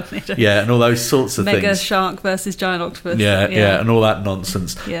say Sharknado. Yeah, and all those sorts of Mega things. shark versus giant octopus. Yeah, and all that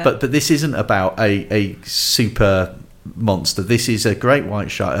nonsense. Yeah. But this isn't about a super monster. This is a great white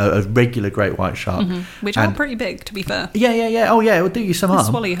shark, a regular great white shark. Which are pretty big, to be fair. Yeah. Oh, yeah, it'll do you some harm.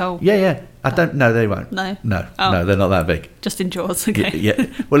 Swallow you whole. Yeah. I don't. No, they won't. No. No, Oh. they're not that big. Just in Jaws, okay. Yeah.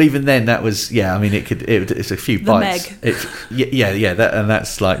 Well, even then, that was. Yeah, I mean, it's a few The bites. Meg. Yeah.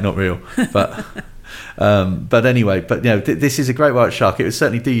 That's like not real, but. But anyway, this is a great white shark. It would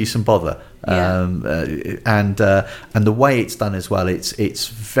certainly do you some bother. And the way it's done as well, it's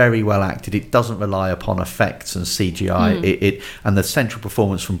very well acted. It doesn't rely upon effects and CGI. And the central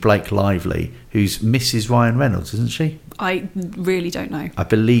performance from Blake Lively, who's Mrs. Ryan Reynolds, isn't she? I really don't know. I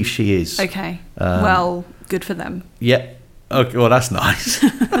believe she is. Okay. Well, good for them. Yeah. Okay, well, that's nice.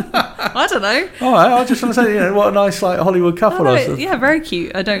 I don't know. All right, I just want to say, what a nice like Hollywood couple. Yeah, very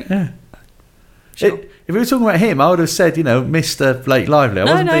cute. I don't. Yeah. Sure. If we were talking about him, I would have said, Mr. Blake Lively.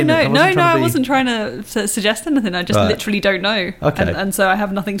 I wasn't trying to suggest anything. I just literally don't know. Okay. And so I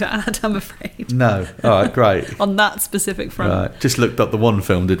have nothing to add, I'm afraid. No. All right, great. On that specific front. Right. Just looked up the one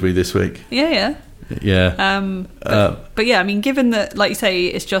film, did we, this week? Yeah. Yeah. But yeah, I mean, given that, like you say,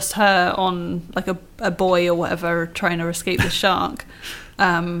 it's just her on like a buoy or whatever trying to escape the shark.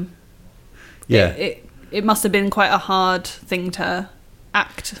 It must have been quite a hard thing to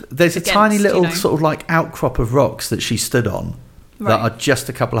act. There's against, a tiny little sort of like outcrop of rocks that she stood on that are just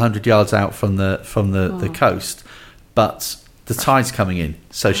a couple of 100 yards out from the coast, but the tide's coming in,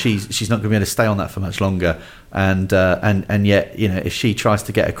 so she's not going to be able to stay on that for much longer, and yet if she tries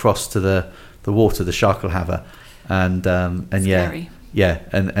to get across to the water, the shark will have her, and Scary.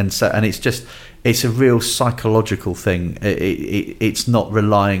 and it's a real psychological thing. It's not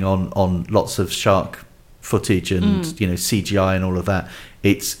relying on lots of shark footage and CGI and all of that.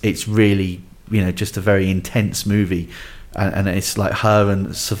 It's really just a very intense movie, and it's like her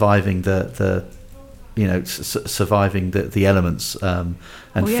and surviving surviving the elements.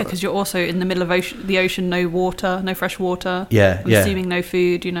 Because you're also in the middle of the ocean, no water, no fresh water. Yeah, I'm assuming no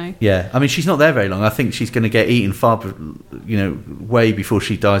food. Yeah, I mean, she's not there very long. I think she's going to get eaten way before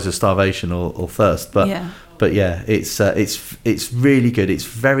she dies of starvation or thirst. But it's really good. It's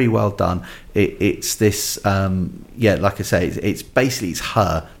very well done. It's this like I say, it's basically it's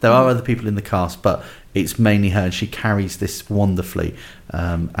her. There are other people in the cast, but it's mainly her, and she carries this wonderfully.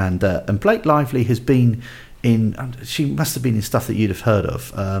 And Blake Lively has been in. She must have been in stuff that you'd have heard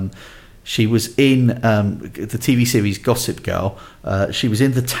of. She was in the TV series Gossip Girl. She was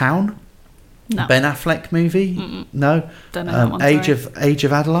in The Town. No. Ben Affleck movie. Mm-mm. No. Don't know that one. Age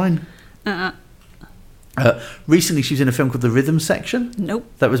of Adeline. Recently, she was in a film called The Rhythm Section. Nope.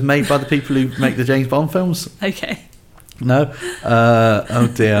 That was made by the people who make the James Bond films. Okay. No.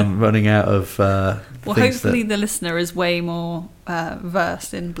 Oh dear, I'm running out of. Well, hopefully the listener is way more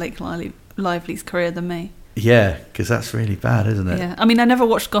versed in Blake Lively's career than me. Yeah, because that's really bad, isn't it? Yeah, I mean, I never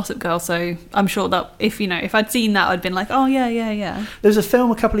watched Gossip Girl, so I'm sure that if I'd seen that, I'd been like, oh yeah. There was a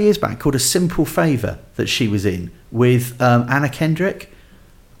film a couple of years back called A Simple Favour that she was in with Anna Kendrick.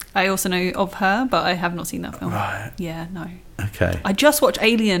 I also know of her, but I have not seen that film. Right. Yeah, no. Okay. I just watch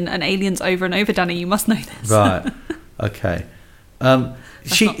Alien and Aliens over and over, Danny. You must know this. Right. Okay.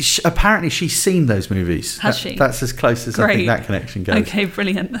 She apparently she's seen those movies. Has she? That's as close as I think that connection goes. Okay,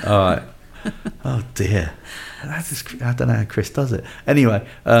 brilliant. All right. Oh dear. I don't know how Chris does it. Anyway,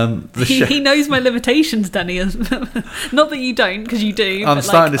 he knows my limitations, Danny. Not that you don't, because you do. I'm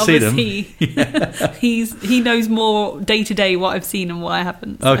starting to see them. Yeah. He knows more day to day what I've seen and what I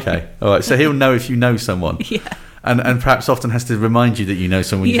haven't. So. Okay, all right. So he'll know if you know someone. Yeah. And perhaps often has to remind you that you know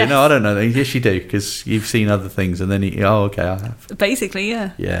someone. You Yes. say, no, I don't know. Yes, you do, because you've seen other things. And then okay, I have. Basically,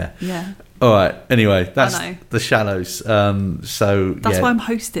 yeah. Yeah. Yeah. All right. Anyway, that's I know. The Shallows. So that's why I'm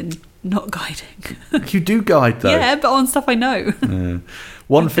hosting. not guiding. You do guide, though. Yeah, but on stuff I know.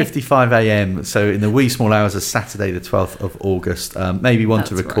 1:55 a.m. So in the wee small hours of Saturday, the 12th of August. Maybe one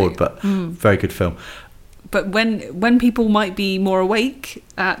to That's record, right. but very good film. But when people might be more awake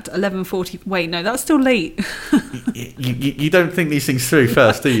at 11:40... Wait, no, that's still late. You don't think these things through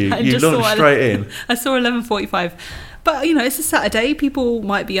first, do you? I You just launch saw straight in. I saw 11:45. But, it's a Saturday. People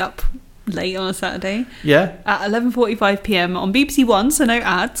might be up late on a Saturday. Yeah. At 11:45 p.m. on BBC One, so no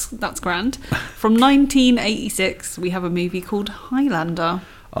ads. That's grand. From 1986, we have a movie called Highlander.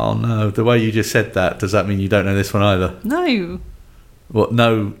 Oh, no. The way you just said that, does that mean you don't know this one either? No. What?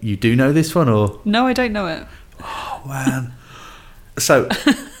 No, you do know this one, or? No, I don't know it. Oh, man. So,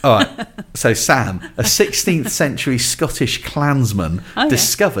 all right. So Sam, a 16th century Scottish clansman,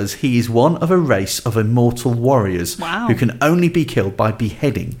 discovers he is one of a race of immortal warriors who can only be killed by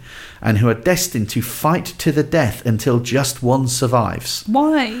beheading, and who are destined to fight to the death until just one survives.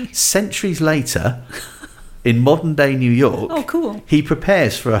 Why? Centuries later, in modern-day New York, oh, cool. he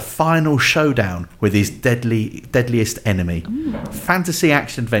prepares for a final showdown with his deadliest enemy. Fantasy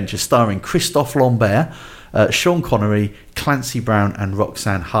action-adventure starring Christophe Lambert, Sean Connery, Clancy Brown and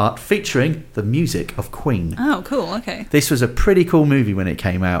Roxanne Hart, featuring the music of Queen. Oh, cool, okay. This was a pretty cool movie when it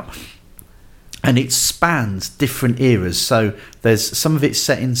came out. And it spans different eras. So there's some of it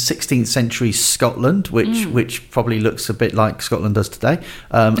set in 16th century Scotland, which probably looks a bit like Scotland does today.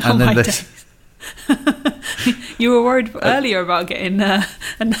 And then there's... You were worried earlier about getting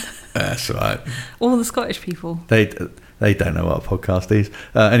That's right. all the Scottish people. They don't know what a podcast is.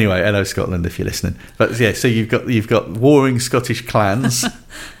 Anyway, hello Scotland if you're listening. But yeah, so you've got warring Scottish clans,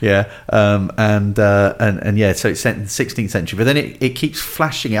 yeah, and yeah, so it's set in the 16th century. But then it keeps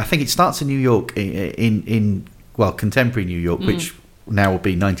flashing. I think it starts in New York in contemporary New York, which now will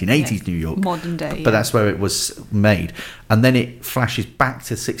be 1980s New York, modern day. But that's where it was made, and then it flashes back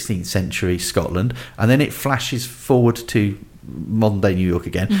to 16th century Scotland, and then it flashes forward to modern day New York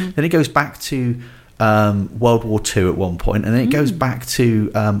again. Then it goes back to World War II at one point, and then it goes back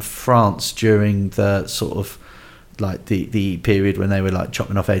to France during the sort of like the period when they were like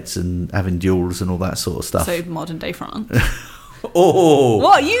chopping off heads and having duels and all that sort of stuff. So modern day France. Oh,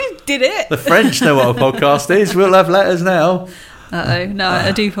 what, you did it? The French know what a podcast is. We'll have letters now. No,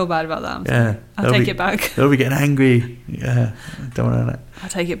 I do feel bad about that. Yeah, I'll take it back. They'll be getting angry. Yeah, don't want that. I'll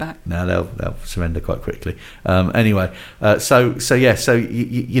take it back. No, they'll surrender quite quickly. Anyway, so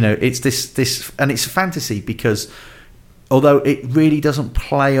you know, it's this, and it's fantasy because although it really doesn't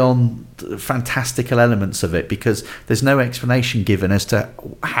play on the fantastical elements of it, because there's no explanation given as to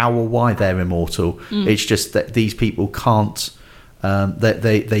how or why they're immortal. It's just that these people can't.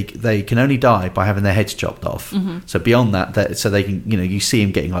 They can only die by having their heads chopped off. So beyond that, so they can, you know, you see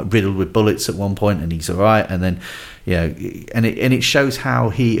him getting like riddled with bullets at one point, and he's all right, and then, you know, and it shows how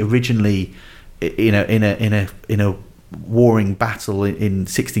he originally, you know, in a warring battle in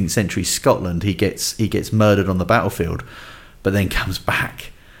 16th century Scotland, he gets murdered on the battlefield, but then comes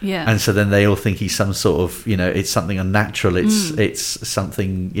back. Yeah. And so then they all think he's some sort of, you know, it's something unnatural. It's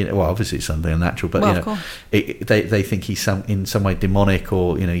something, you know, well, obviously it's something unnatural, but, you know, they think he's in some way demonic,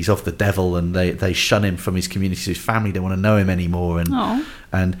 or, you know, he's of the devil, and they shun him from his community. His family don't want to know him anymore.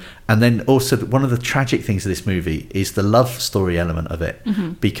 And then also one of the tragic things of this movie is the love story element of it,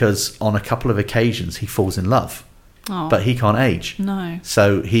 because on a couple of occasions he falls in love. But he can't age. No.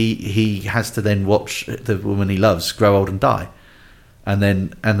 So he has to then watch the woman he loves grow old and die. And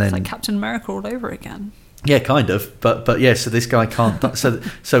then it's like Captain America all over again. Yeah, kind of, but yeah. So this guy can't.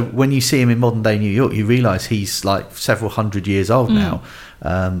 So when you see him in modern day New York, you realise he's like several hundred years old now.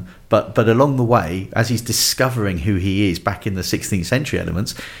 But along the way, as he's discovering who he is back in the 16th century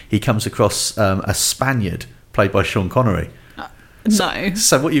elements, he comes across a Spaniard played by Sean Connery. No.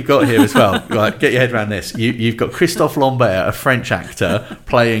 So what you've got here as well, right? Get your head around this. You've got Christophe Lambert, a French actor,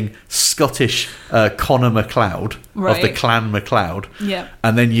 playing Scottish Connor MacLeod of the Clan MacLeod. Yeah.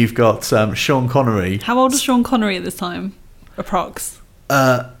 And then you've got Sean Connery. How old is Sean Connery at this time? Approx.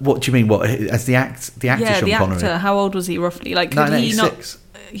 What do you mean? What as the actor? Yeah, Sean the Connery. actor. How old was he roughly? Like, could he not?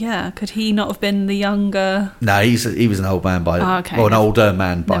 Yeah, could he not have been the younger? No, he was an old man by then, or an older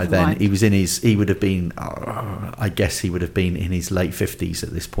man by then. Mind. He would have been, I guess he would have been in his late 50s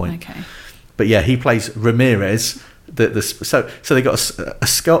at this point. Okay. But yeah, he plays Ramirez. So they got a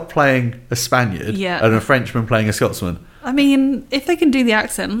Scot playing a Spaniard, and a Frenchman playing a Scotsman. I mean, if they can do the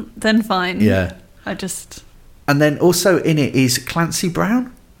accent, then fine. Yeah. And then also in it is Clancy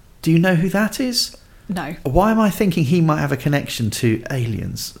Brown. Do you know who that is? No. Why am I thinking he might have a connection to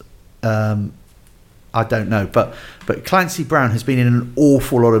aliens? I don't know, but Clancy Brown has been in an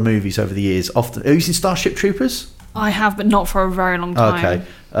awful lot of movies over the years. Often, have you seen Starship Troopers? I have, but not for a very long time. Okay,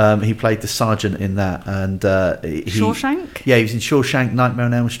 He played the sergeant in that, and Shawshank. Yeah, he was in Shawshank, Nightmare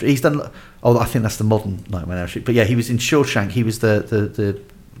on Elm Street. He's done. Oh, I think that's the modern Nightmare on Elm Street. But yeah, he was in Shawshank. He was the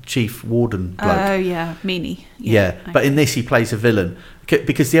chief warden bloke. Oh yeah, meanie. Yeah, okay. But in this he plays a villain.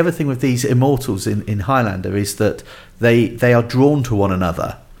 Because the other thing with these immortals in Highlander is that they are drawn to one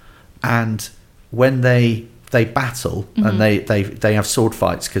another, and when they battle and they have sword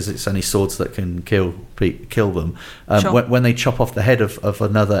fights, because it's only swords that can kill them. Sure. When they chop off the head of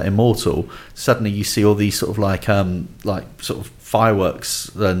another immortal, suddenly you see all these sort of like sort of fireworks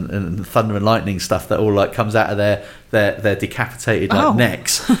and thunder and lightning stuff that all like comes out of their decapitated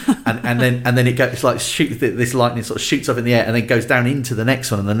necks, and then it goes like this lightning sort of shoots up in the air and then goes down into the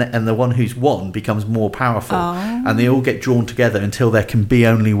next one, and the one who's won becomes more powerful, and they all get drawn together until there can be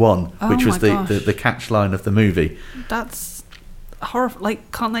only one, which was the catch line of the movie. That's horrible.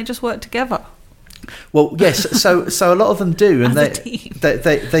 Like, can't they just work together? Well, yes. So a lot of them do, and As a team.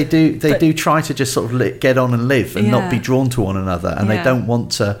 they do try to just sort of get on and live and not be drawn to one another, and they don't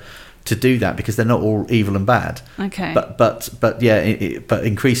want to do that because they're not all evil and bad. Okay. But yeah, but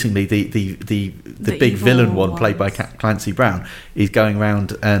increasingly the big villain one played by Clancy Brown is going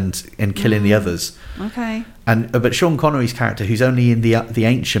around and killing the others. Okay. But Sean Connery's character, who's only in the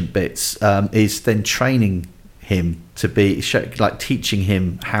ancient bits, is then training him to be like teaching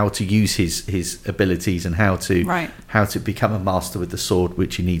him how to use his abilities and how to become a master with the sword,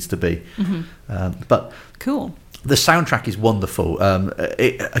 which he needs to be. But cool. The soundtrack is wonderful.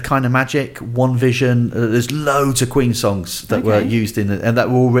 A Kind of Magic, One Vision. There's loads of Queen songs that were used and that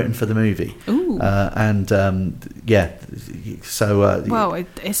were all written for the movie. Ooh. Yeah. So. Well,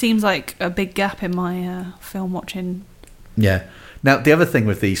 it seems like a big gap in my film watching. Yeah. Now the other thing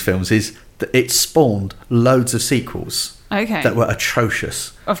with these films is that it spawned loads of sequels. Okay. That were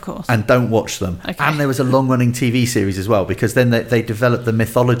atrocious. Of course. And don't watch them. Okay. And there was a long-running TV series as well, because then they developed the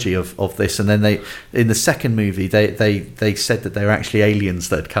mythology of this, and then in the second movie they said that they were actually aliens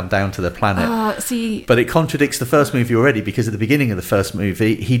that had come down to the planet. See. But it contradicts the first movie already, because at the beginning of the first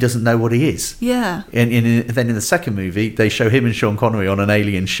movie he doesn't know what he is. Yeah. And then in the second movie they show him and Sean Connery on an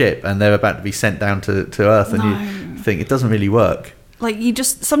alien ship, and they're about to be sent down to Earth, and you think it doesn't really work. Like,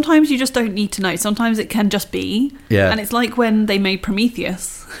 sometimes you just don't need to know. Sometimes it can just be. Yeah. And it's like when they made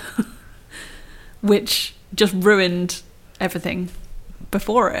Prometheus, which just ruined everything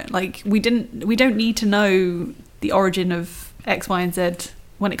before it. Like, we don't need to know the origin of X, Y, and Z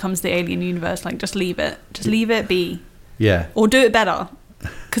when it comes to the alien universe. Like, just leave it. Just leave it be. Yeah. Or do it better,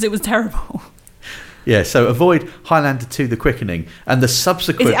 because it was terrible. Yeah, so avoid Highlander 2 The Quickening, and the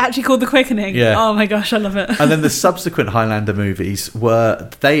subsequent... Is it actually called The Quickening? Yeah. Oh my gosh, I love it. And then the subsequent Highlander movies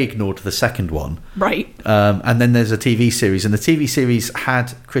they ignored the second one. Right. And then there's a TV series, and the TV series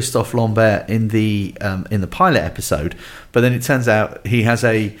had Christophe Lambert in the pilot episode, but then it turns out he has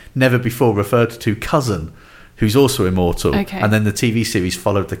a never before referred to cousin who's also immortal. Okay. And then the TV series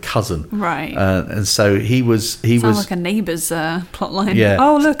followed the cousin. Right. And so he was like a Neighbours plotline. Yeah.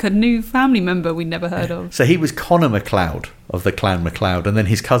 Oh, look, a new family member we never heard of. So he was Connor MacLeod of the Clan MacLeod, and then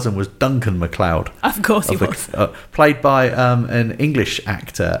his cousin was Duncan MacLeod. Of course he was. Played by an English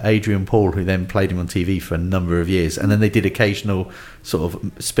actor, Adrian Paul, who then played him on TV for a number of years. And then they did occasional sort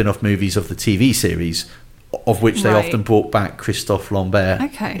of spin-off movies of the TV series, of which they often brought back Christophe Lambert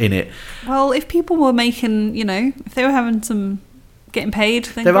in it. Well, if people were making, if they were having getting paid,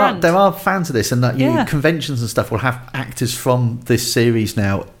 then there are fans of this, and that conventions and stuff will have actors from this series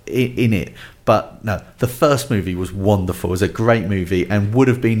now in it. But no, the first movie was wonderful. It was a great movie, and would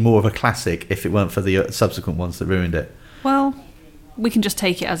have been more of a classic if it weren't for the subsequent ones that ruined it. Well, we can just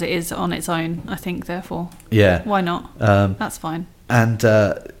take it as it is on its own, I think, therefore. Yeah. Why not? That's fine. And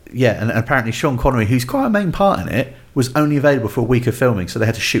and apparently Sean Connery, who's quite a main part in it, was only available for a week of filming, so they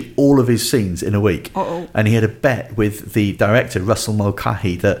had to shoot all of his scenes in a week. Uh-oh. And he had a bet with the director, Russell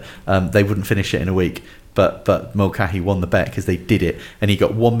Mulcahy, that they wouldn't finish it in a week. But Mulcahy won the bet because they did it, and he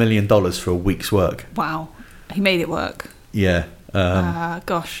got $1 million for a week's work. Wow. He made it work. Yeah.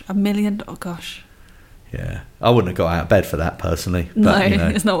 Gosh, $1 million. Oh, gosh. Yeah, I wouldn't have got out of bed for that personally. But, no,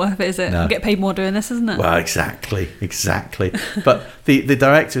 it's not worth it, is it? No. You get paid more doing this, isn't it? Well, exactly. But the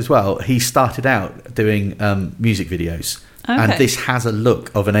director as well, he started out doing music videos. Okay. And this has a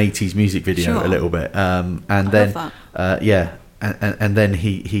look of an 80s music video a little bit. And then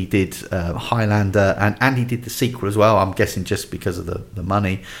he did Highlander, and he did the sequel as well, I'm guessing just because of the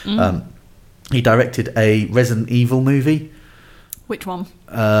money. He directed a Resident Evil movie. Which one?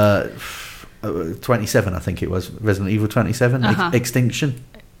 27, I think it was. Resident Evil 27, Extinction.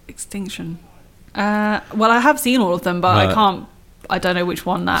 Well, I have seen all of them, but I don't know which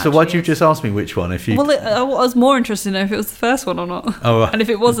one that. So why'd you is. just ask me which one? If you Well, I was more interested to know if it was the first one or not. Oh, right. And if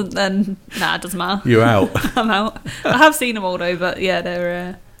it wasn't, then it doesn't matter. You're out. I'm out. I have seen them all though, but yeah,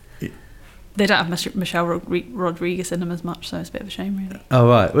 they don't have Michelle Rodriguez in them as much, so it's a bit of a shame, really. Oh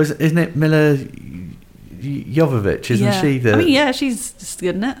right, isn't it Mila Jovovich? Isn't she the? I mean, yeah, she's just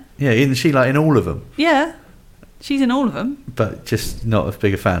good in it. Yeah, isn't she like in all of them? Yeah, she's in all of them. But just not as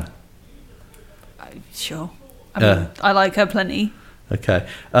big a fan. Sure. I mean, I like her plenty. Okay.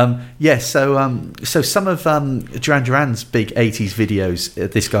 So some of Duran Duran's big 80s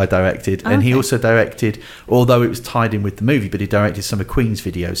videos this guy directed, and he also directed, although it was tied in with the movie, but he directed some of Queen's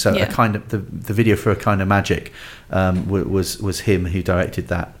videos. So a kind of the video for A Kind of Magic was him who directed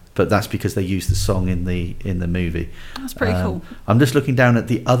that. But that's because they used the song in the movie. That's pretty cool. I'm just looking down at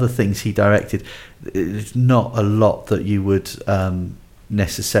the other things he directed. It's not a lot that you would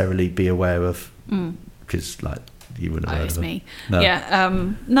necessarily be aware of, because like you wouldn't have heard of them. Me. No. Yeah.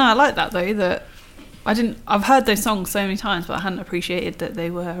 No, I like that though. That I've heard those songs so many times, but I hadn't appreciated that they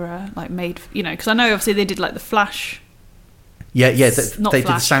were like made. Because I know obviously they did like the Flash. Yeah, they Not did the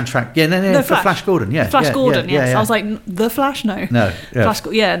Flash. soundtrack. Yeah, no, for Flash Gordon. Yeah, Flash Gordon. Yeah. I was like, the Flash, no, yeah. Flash.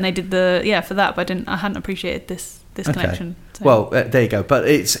 Yeah, and they did for that, but I hadn't appreciated this connection. So. Well, there you go. But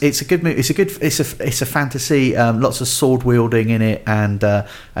it's a good movie. It's a fantasy. Lots of sword wielding in it, and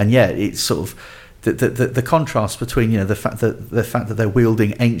yeah, it's sort of the contrast between the fact that they're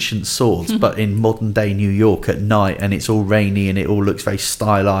wielding ancient swords, but in modern day New York at night, and it's all rainy and it all looks very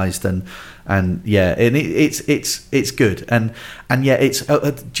stylized and yeah, and it's good and yeah, it's.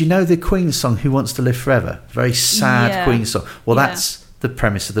 Do you know the Queen song "Who Wants to Live Forever"? Very sad Queen song. Well, that's the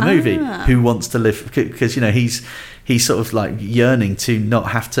premise of the movie. Who wants to live? Because he's sort of like yearning to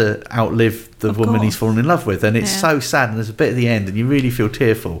not have to outlive the woman he's fallen in love with, and it's so sad. And there's a bit at the end, and you really feel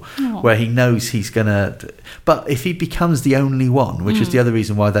tearful, where he knows he's gonna. But if he becomes the only one, which is the other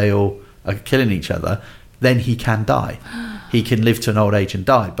reason why they all are killing each other, then he can die. He can live to an old age and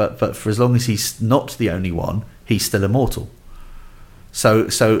die. But for as long as he's not the only one, he's still immortal. So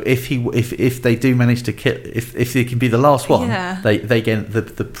if they do manage to kill, if they can be the last one, they get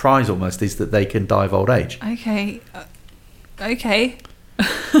the prize almost is that they can die of old age. Okay.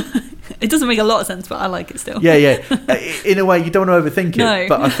 It doesn't make a lot of sense, but I like it still. Yeah. In a way, you don't want to overthink it, No.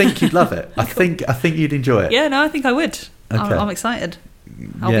 but I think you'd love it. I think you'd enjoy it. Yeah, no, I think I would. Okay. I'm excited.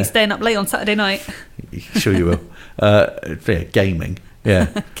 I'll be staying up late on Saturday night. Sure you will. Gaming.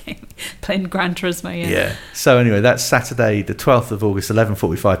 Yeah. Playing Gran Turismo, Yeah. So anyway, that's Saturday, the 12th of August,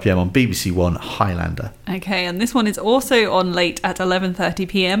 11:45 p.m. on BBC One, Highlander. Okay, and this one is also on late at 11:30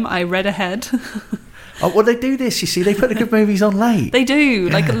 p.m. I read ahead. Oh, well, they do this, you see. They put the good movies on late. They do.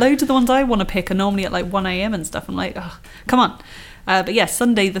 Yeah. Like, loads of the ones I want to pick are normally at like 1 a.m. and stuff. I'm like, oh, come on. But yes,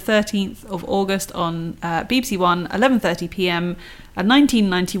 Sunday the 13th of August on BBC One, 11:30 p.m. A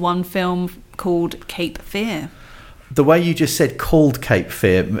 1991 film called Cape Fear. The way you just said called Cape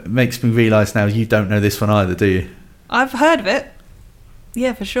Fear makes me realise now you don't know this one either, do you? I've heard of it.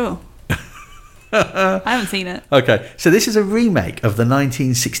 Yeah, for sure. I haven't seen it. Okay, so this is a remake of the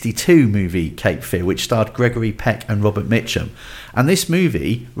 1962 movie Cape Fear, which starred Gregory Peck and Robert Mitchum. And this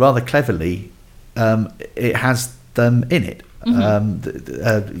movie, rather cleverly, it has them in it.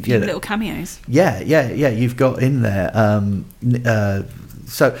 Little cameos. Yeah. You've got in there.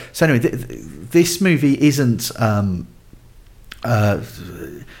 So anyway, this movie isn't.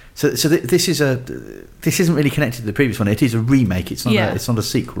 This isn't really connected to the previous one. It is a remake. It's not. It's not a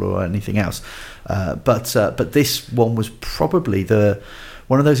sequel or anything else. But this one was probably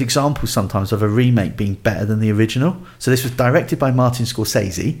one of those examples sometimes of a remake being better than the original. So this was directed by Martin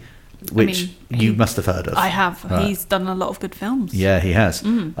Scorsese, which you must have heard of. I have. Right. He's done a lot of good films. Yeah, he has.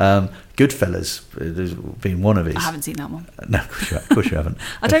 Goodfellas has been one of his. I haven't seen that one. No, of course you haven't.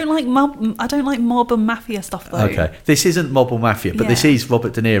 I don't like mob and mafia stuff though. Okay, this isn't mob or mafia, but this is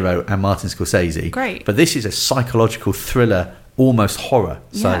Robert De Niro and Martin Scorsese. Great. But this is a psychological thriller, almost horror.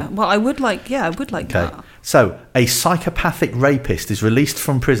 Yeah. Well, I would like that. So, a psychopathic rapist is released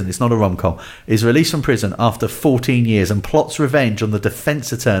from prison. It's not a rom-com. Is released from prison after 14 years and plots revenge on the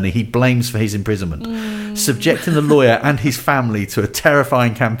defence attorney he blames for his imprisonment, subjecting the lawyer and his family to a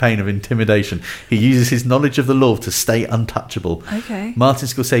terrifying campaign of intimidation. He uses his knowledge of the law to stay untouchable. Okay. Martin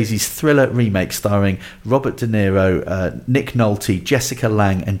Scorsese's thriller remake starring Robert De Niro, Nick Nolte, Jessica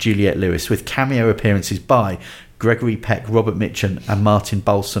Lange and Juliette Lewis, with cameo appearances by Gregory Peck, Robert Mitchum and Martin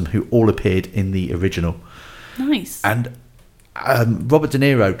Balsam, who all appeared in the original. Nice. And Robert De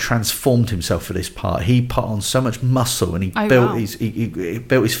Niro transformed himself for this part. He put on so much muscle, and he built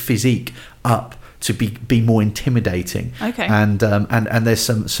his physique up to be more intimidating. Okay. And there's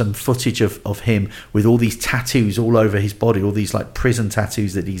some footage of him with all these tattoos all over his body, all these like prison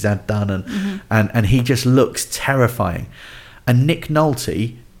tattoos that he's had done, and he just looks terrifying. And Nick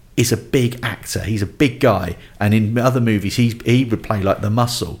Nolte is a big actor. He's a big guy, and in other movies he would play like the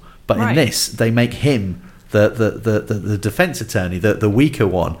muscle, but in this they make him the defense attorney, the weaker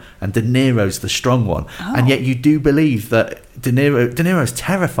one, and De Niro's the strong one. And yet you do believe that De Niro's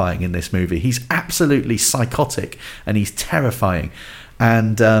terrifying in this movie. He's absolutely psychotic, and he's terrifying,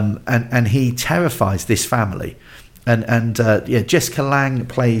 and he terrifies this family. And Jessica Lange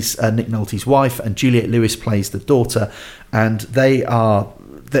plays Nick Nolte's wife, and Juliette Lewis plays the daughter, and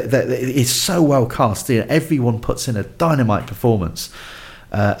it's so well cast. Everyone puts in a dynamite performance.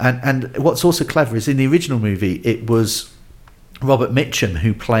 And what's also clever is in the original movie, it was Robert Mitchum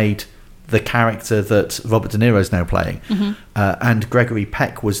who played the character that Robert De Niro is now playing, and Gregory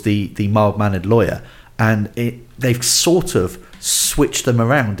Peck was the mild-mannered lawyer. And they've sort of switched them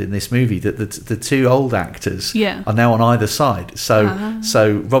around in this movie. That the two old actors are now on either side. So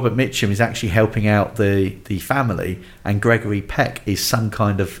Robert Mitchum is actually helping out the family, and Gregory Peck is some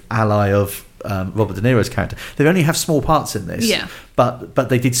kind of ally of Robert De Niro's character. They only have small parts in this, but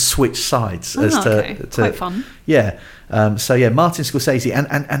they did switch sides to quite fun. Martin Scorsese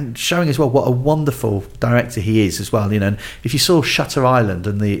and showing as well what a wonderful director he is as well. And if you saw Shutter Island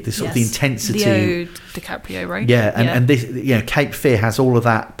and the sort of the intensity, Leo DiCaprio, right? And this, Cape Fear has all of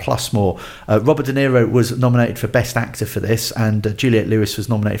that plus more. Robert De Niro was nominated for Best Actor for this, and Juliette Lewis was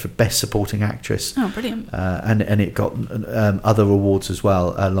nominated for Best Supporting Actress. Oh, brilliant! And it got other awards as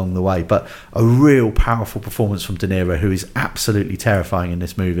well along the way. But a real powerful performance from De Niro, who is absolutely terrifying in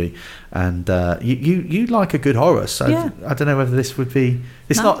this movie. And you like a good horror, so I don't know whether this would be.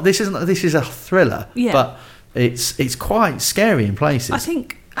 This is a thriller, but it's quite scary in places. I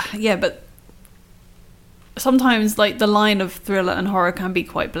think, but sometimes like the line of thriller and horror can be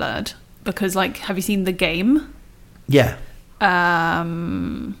quite blurred because, like, have you seen The Game? Yeah.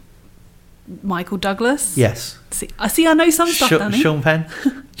 Michael Douglas. Yes. See, I know some stuff. Danny. Sean Penn.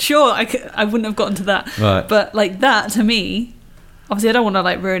 Sure, I wouldn't have gotten to that. Right. But like that to me. Obviously, I don't want to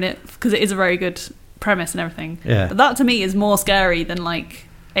like ruin it because it is a very good premise and everything. Yeah. But that to me is more scary than like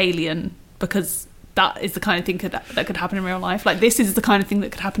Alien, because that is the kind of thing that could happen in real life. Like, this is the kind of thing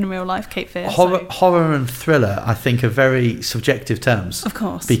that could happen in real life. Cape Fear. Horror and thriller, I think, are very subjective terms. Of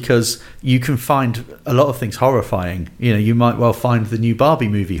course. Because you can find a lot of things horrifying. You might well find the new Barbie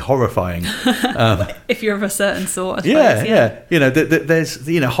movie horrifying. If you're of a certain sort, I suppose.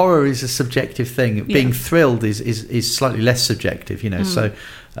 There's horror is a subjective thing. Being thrilled is slightly less subjective. So,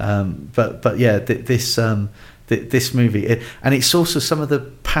 this movie, and it's also some of the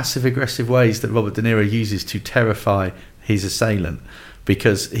passive aggressive ways that Robert De Niro uses to terrify his assailant,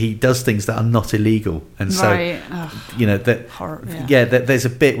 because he does things that are not illegal, and so horror, there's a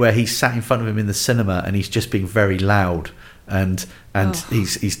bit where he's sat in front of him in the cinema and he's just being very loud and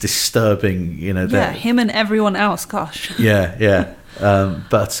he's disturbing him and everyone else. Gosh. Rein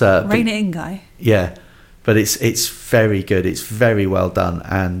it in, guy. But it's very good. It's very well done,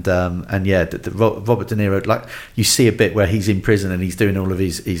 and Robert De Niro, like, you see a bit where he's in prison and he's doing all of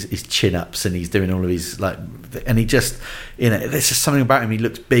his chin ups and he's doing all of his and he just there's just something about him. He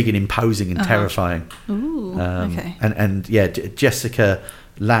looks big and imposing and terrifying. Ooh, okay. And Jessica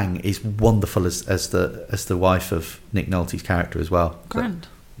Lange is wonderful as the wife of Nick Nolte's character as well. Grand.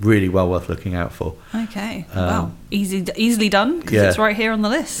 Really well worth looking out for. Okay. Wow. Easily done, because it's right here on the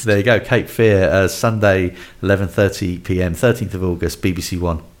list. There you go. Cape Fear, Sunday, 11:30 p.m, 13th of August, BBC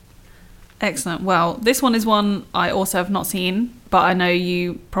One. Excellent. Well, this one is one I also have not seen, but I know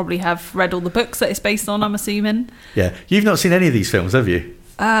you probably have read all the books that it's based on, I'm assuming. Yeah. You've not seen any of these films, have you?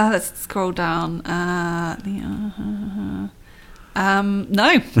 Let's scroll down.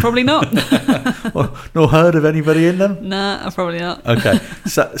 No, probably not. Nor heard of anybody in them? Nah, probably not. Okay,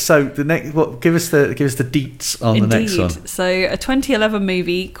 so the next, give us the deets on the next one. So a 2011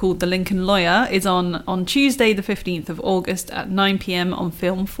 movie called The Lincoln Lawyer is on Tuesday the 15th of August at 9 p.m. on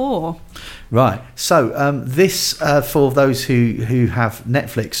Film 4. Right. So this, for those who have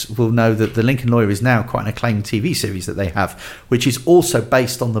Netflix, will know that The Lincoln Lawyer is now quite an acclaimed TV series that they have, which is also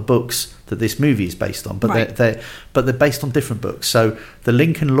based on the books that this movie is based on, but they're based on different books. So The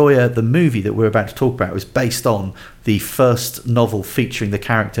Lincoln Lawyer, the movie that we're about to talk about, was based on the first novel featuring the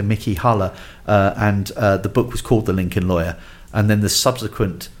character Mickey Haller, and the book was called The Lincoln Lawyer. And then the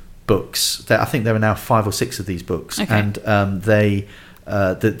subsequent books, I think there are now 5 or 6 of these books, and the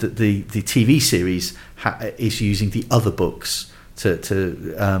TV series is using the other books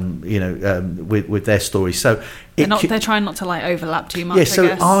with their story. So they're trying not to like overlap too much. Yeah, so I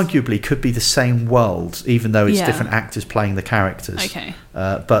guess. it arguably could be the same world, even though it's Yeah. different actors playing the characters. Okay.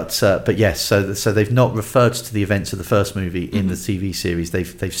 But yes, so they've not referred to the events of the first movie in the TV series.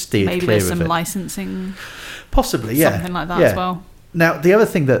 They've steered Maybe clear there's of some it. licensing, Possibly, yeah, something like that yeah. as well. Now, the other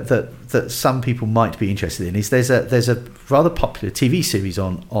thing that some people might be interested in is there's a rather popular TV series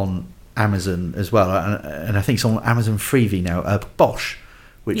on Amazon as well, and I think it's on Amazon Freevee now. Bosch,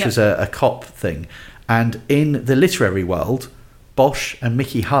 which was a cop thing, and in the literary world, Bosch and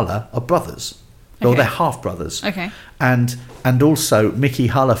Mickey Haller are brothers. Well, they're half brothers. Okay. And also Mickey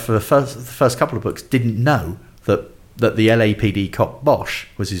Haller for the first couple of books didn't know that the LAPD cop Bosch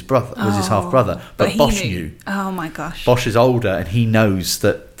was his brother, was his half brother, but Bosch knew. Oh my gosh! Bosch is older, and he knows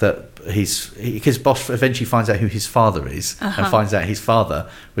that because Bosch eventually finds out who his father is, and finds out his father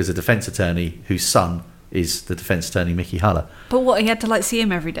was a defence attorney whose son is the defence attorney Mickey Haller. But what, he had to like see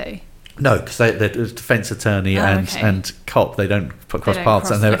him every day? No, because they're defence attorney and cop. They don't cross paths,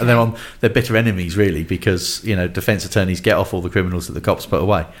 and they're bitter enemies, really, because defence attorneys get off all the criminals that the cops put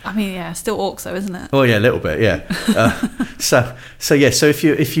away. I mean, yeah, still orcs, though, isn't it? Oh yeah, a little bit, yeah. So if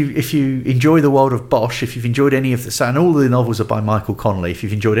you enjoy the world of Bosch, if you've enjoyed any of and all the novels are by Michael Connelly, if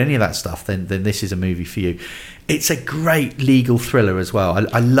you've enjoyed any of that stuff, then this is a movie for you. It's a great legal thriller as well.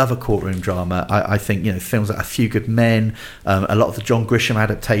 I love a courtroom drama. I think films like A Few Good Men, a lot of the John Grisham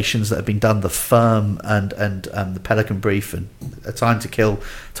adaptations that have been done, The Firm and The Pelican Brief, and A Time to Kill.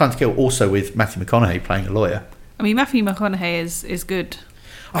 Time to Kill also with Matthew McConaughey playing a lawyer. I mean, Matthew McConaughey is good.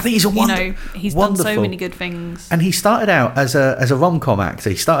 I think he's he's wonderful. done so many good things. And he started out as a rom-com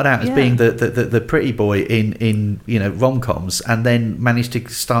actor. He started out as being the pretty boy in rom-coms, and then managed to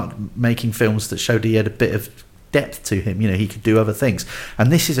start making films that showed he had a bit of depth to him. He could do other things,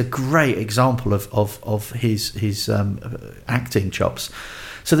 and this is a great example of his acting chops.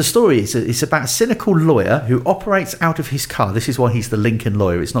 So the story is about a cynical lawyer who operates out of his car. This is why he's the Lincoln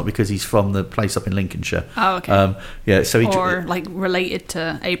lawyer. It's not because he's from the place up in Lincolnshire. Oh, okay. So like related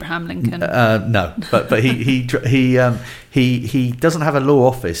to Abraham Lincoln. No, but he doesn't have a law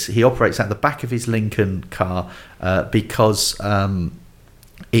office. He operates out the back of his Lincoln car because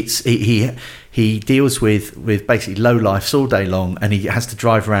he deals with basically low lifes all day long, and he has to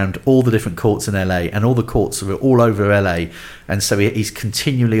drive around all the different courts in LA, and all the courts are all over LA, and so he's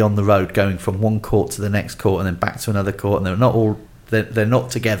continually on the road going from one court to the next court and then back to another court, and they're not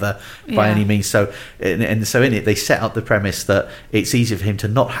together by any means. So in it they set up the premise that it's easier for him to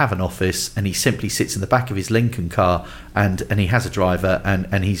not have an office, and he simply sits in the back of his Lincoln car, and he has a driver,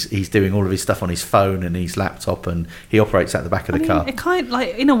 and he's doing all of his stuff on his phone and his laptop, and he operates out the back of the car. It kind of,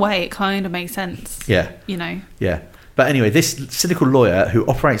 like, in a way, it kind of makes sense. Yeah. Yeah. But anyway, this cynical lawyer who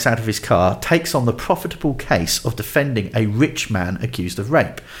operates out of his car takes on the profitable case of defending a rich man accused of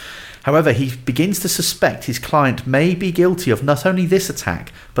rape. However, he begins to suspect his client may be guilty of not only this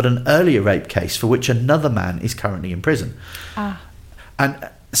attack, but an earlier rape case for which another man is currently in prison. And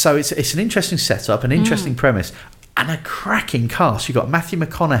so it's an interesting setup, an interesting premise, and a cracking cast. You've got Matthew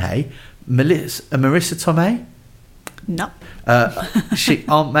McConaughey, Marissa Tomei. No.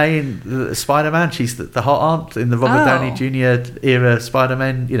 Aunt May in Spider-Man. She's the hot aunt in the Robert Downey Jr. era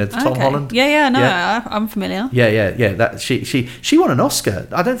Spider-Man. Tom Holland. I'm familiar. Yeah. That she won an Oscar.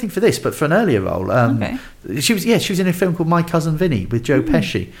 I don't think for this, but for an earlier role. She was in a film called My Cousin Vinny with Joe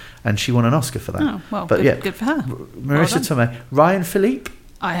Pesci, and she won an Oscar for that. Oh well, but good for her. Marissa Tomei, Ryan Philippe.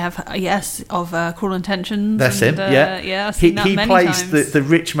 I have, of Cruel Intentions. That's him. I've seen that many plays times. the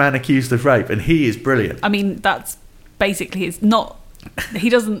rich man accused of rape, and he is brilliant. I mean, that's basically, it's not. He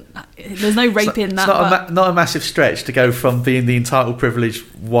doesn't. There's no rape in that. It's not a massive stretch to go from being the entitled, privileged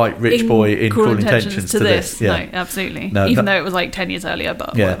white rich boy in Cruel Intentions to this. Yeah. No, absolutely. Even though it was like 10 years earlier, but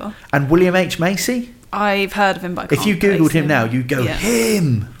whatever. And William H. Macy. I've heard of him, but I can't if you googled him now, you go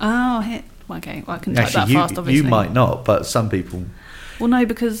him. Oh, okay. Well, I can type that fast. Obviously, you might not, but some people. Well, no,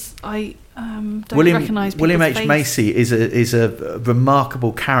 because I don't recognise people's William H. face. Macy is a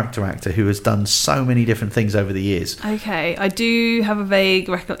remarkable character actor who has done so many different things over the years. Okay, I do have a vague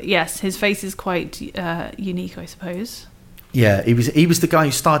recollection. Yes, his face is quite unique, I suppose. Yeah, he was the guy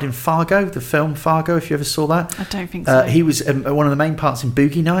who starred in Fargo, the film Fargo, if you ever saw that. I don't think so. He was one of the main parts in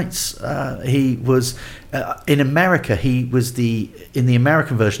Boogie Nights. He was in America. He was in the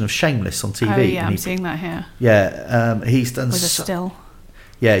American version of Shameless on TV. Oh yeah, I'm seeing that here. Yeah, he's done with a still.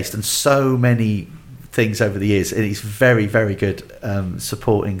 Yeah, he's done so many things over the years, and he's very, very good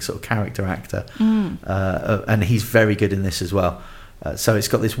supporting sort of character actor, and he's very good in this as well. So it's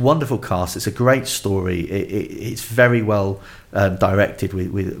got this wonderful cast. It's a great story. It's very well directed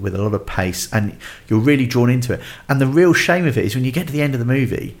with a lot of pace, and you're really drawn into it. And the real shame of it is when you get to the end of the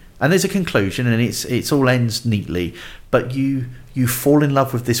movie, and there's a conclusion, and it's all ends neatly, but you fall in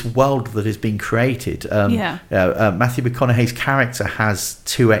love with this world that has been created. Matthew McConaughey's character has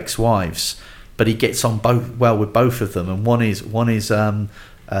 2 ex-wives, but he gets on well with both of them, and one is a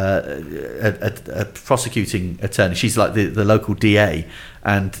prosecuting attorney. She's like the local DA,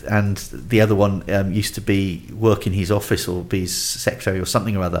 and the other one used to be work in his office or be his secretary or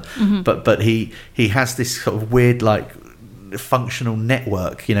something or other. But he has this sort of weird like functional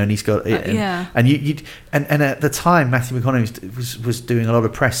network, and he's got and at the time Matthew McConaughey was doing a lot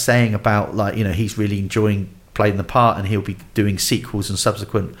of press saying about like he's really enjoying playing the part, and he'll be doing sequels and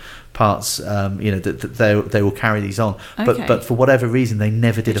subsequent parts, that they will carry these on. Okay. But for whatever reason, they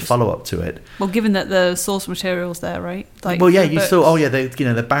never did a follow-up to it. Well, given that the source material's there, right? Like, well, yeah, you thought,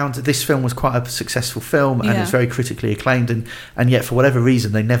 they're bound to, this film was quite a successful film, and it's very critically acclaimed, and yet for whatever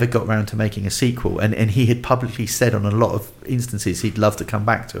reason, they never got around to making a sequel, and he had publicly said on a lot of instances he'd love to come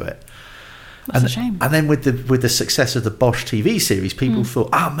back to it. That's a shame. And then with the success of the Bosch TV series, people thought,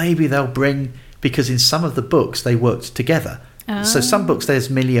 maybe they'll bring, because in some of the books they worked together. So some books there's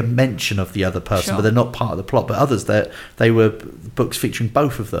merely a mention of the other person, but they're not part of the plot. But others, they were books featuring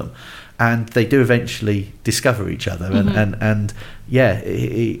both of them, and they do eventually discover each other.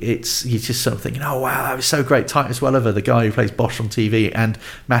 It's you just sort of thinking, oh wow, that was so great. Titus Welliver, the guy who plays Bosch on TV, and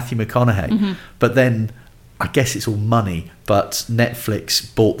Matthew McConaughey. But then I guess it's all money, but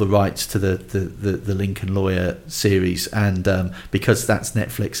Netflix bought the rights to the Lincoln Lawyer series, and because that's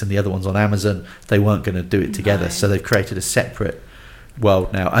Netflix and the other one's on Amazon, they weren't going to do it together. So they've created a separate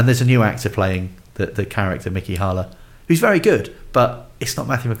world now, and there's a new actor playing the character, Mickey Haller, who's very good, but it's not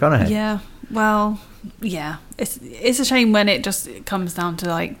Matthew McConaughey. Yeah, well, yeah, it's a shame when it just comes down to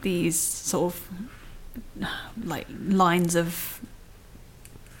like these sort of like lines of.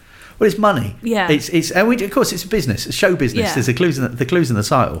 Well, it's money. Yeah. Of course, it's a business, a show business. Yeah. There's the clues in the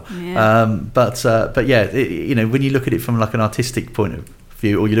title. Yeah. But yeah, when you look at it from like an artistic point of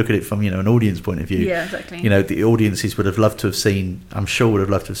view, or you look at it from an audience point of view. Yeah, exactly. The audiences would have loved to have seen. I'm sure would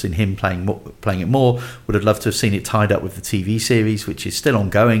have loved to have seen him playing it more. Would have loved to have seen it tied up with the TV series, which is still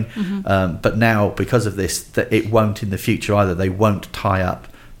ongoing. But now, because of this, that it won't in the future either. They won't tie up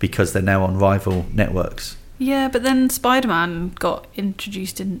because they're now on rival networks. Yeah, but then Spider-Man got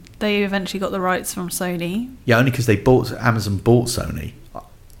introduced in. They eventually got the rights from Sony. Yeah, only because Amazon bought Sony.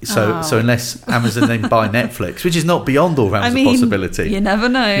 So unless Amazon then buy Netflix, which is not beyond all realms of possibility. You never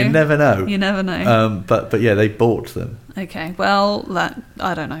know. You never know. But yeah, they bought them. Okay, well,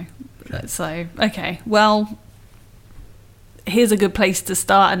 I don't know. Okay. So, okay, well, here's a good place to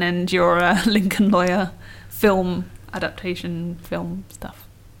start and end your Lincoln Lawyer film adaptation film stuff.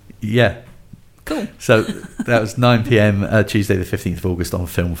 Yeah. Cool. So that was 9 p.m. Tuesday the 15th of August on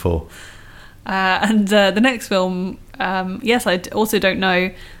Film 4. And the next film, yes, I also don't know,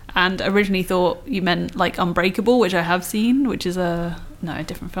 and originally thought you meant like Unbreakable, which I have seen, which is a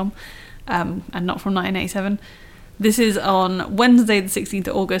different film, and not from 1987. This is on Wednesday the 16th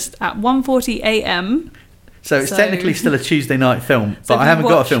of August at 1:40 a.m. So it's technically still a Tuesday night film, but I haven't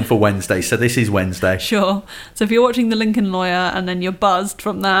got a film for Wednesday, so this is Wednesday. Sure. So if you're watching The Lincoln Lawyer and then you're buzzed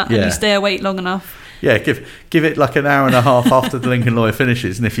from that and you stay awake long enough. Yeah, give it like an hour and a half after The Lincoln Lawyer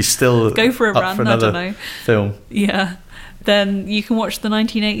finishes, and if you're still go for a run, for another I don't know. film. Yeah. Then you can watch the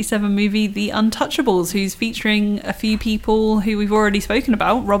 1987 movie The Untouchables, who's featuring a few people who we've already spoken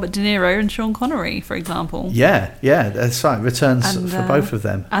about, Robert De Niro and Sean Connery, for example. Yeah, that's right. Returns for both of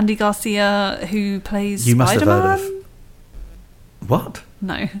them. Andy Garcia, who plays You Spider-Man. must have heard of... What?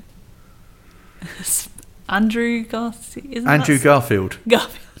 No. Andrew Garcia? Andrew Garfield.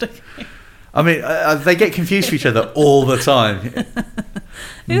 Garfield, okay. I mean, they get confused for each other all the time.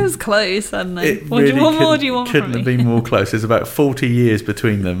 It was close, hadn't they? What more do you want from me? Couldn't have been more close. There's about 40 years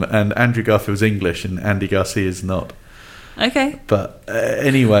between them, and Andrew Garfield's English and Andy Garcia's not. Okay. But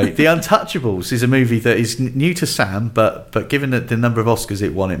anyway, The Untouchables is a movie that is new to Sam, but given the number of Oscars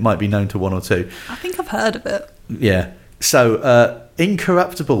it won, it might be known to one or two. I think I've heard of it. Yeah. So,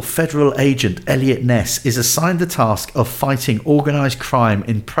 incorruptible federal agent Elliot Ness is assigned the task of fighting organised crime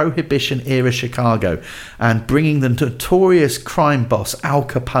in Prohibition-era Chicago and bringing the notorious crime boss Al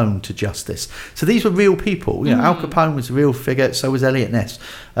Capone to justice. So these were real people. Al Capone was a real figure, so was Elliot Ness.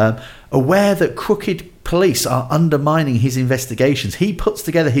 Aware that crooked police are undermining his investigations, he puts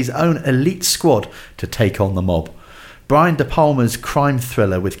together his own elite squad to take on the mob. Brian De Palma's crime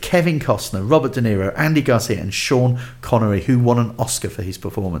thriller with Kevin Costner, Robert De Niro, Andy Garcia and Sean Connery, who won an Oscar for his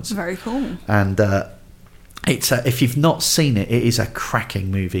performance. Very cool. And it's if you've not seen it, it is a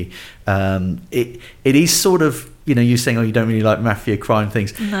cracking movie. It is sort of, you know, you're saying, oh, you don't really like mafia crime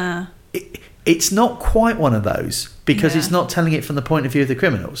things. Nah. It's not quite one of those, because it's not telling it from the point of view of the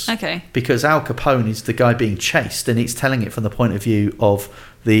criminals. Okay. Because Al Capone is the guy being chased, and it's telling it from the point of view of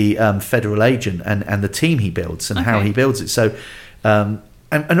the federal agent and the team he builds and how he builds it. So,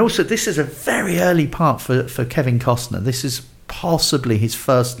 and also this is a very early part for Kevin Costner. This is possibly his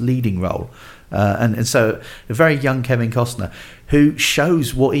first leading role. And so a very young Kevin Costner, who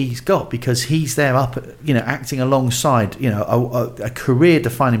shows what he's got, because he's there acting alongside, a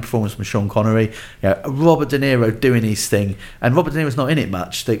career-defining performance from Sean Connery, Robert De Niro doing his thing, and Robert De Niro's not in it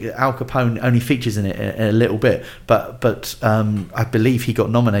much. Al Capone only features in it a little bit, but I believe he got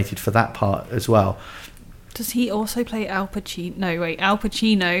nominated for that part as well. Does he also play Al Pacino? No, wait, Al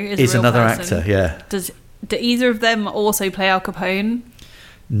Pacino is a real another person. actor, yeah. Do either of them also play Al Capone?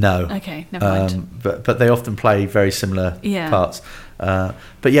 No. Okay, never mind. But they often play very similar parts.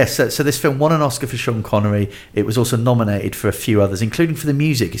 But yes, so this film won an Oscar for Sean Connery. It was also nominated for a few others, including for the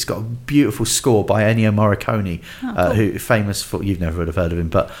music. It's got a beautiful score by Ennio Morricone, cool. who famous for, you've never would have heard of him,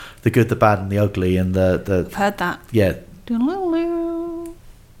 but The Good, the Bad and the Ugly, and the I've heard that. Yeah.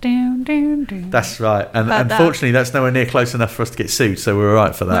 That's right. And unfortunately, that's nowhere near close enough for us to get sued, so we're all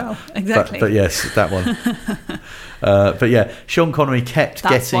right for that. Well, exactly. But yes, that one. But yeah, Sean Connery kept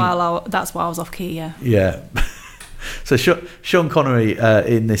getting... That's why I was off key, yeah. Yeah. So Sean Connery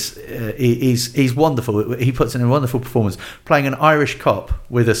in this, he's wonderful. He puts in a wonderful performance, playing an Irish cop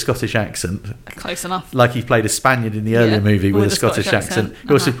with a Scottish accent. Close enough. Like he played a Spaniard in the earlier movie with a Scottish accent.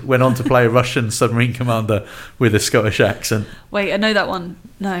 He also went on to play a Russian submarine commander with a Scottish accent. Wait, I know that one.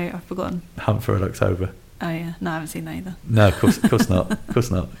 No, I've forgotten. Hunt for Red October. Oh yeah, no, I haven't seen that either. No, of course not. Of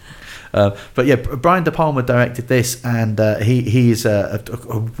course not. But yeah, Brian De Palma directed this, and he is a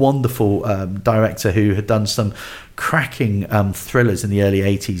wonderful director who had done some cracking thrillers in the early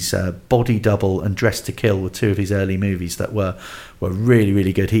 80s. Body Double and Dressed to Kill were two of his early movies that were really,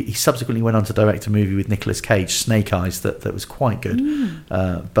 really good. He subsequently went on to direct a movie with Nicolas Cage, Snake Eyes, that was quite good.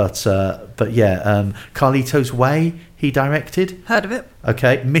 But yeah, Carlito's Way he directed. Heard of it.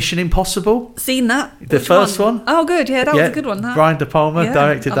 Okay, Mission Impossible. Seen that. The first one? Oh, good. Yeah, that was a good one. That. Brian De Palma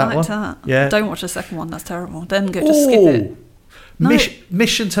directed that one. That. Yeah. Don't watch the second one. That's terrible. Then go just skip it. No.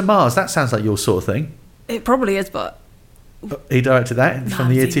 Mission to Mars. That sounds like your sort of thing. It probably is, but he directed that from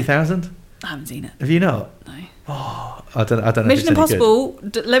the year 2000. I haven't seen it. Have you not? No. Oh, I don't know. Mission Impossible.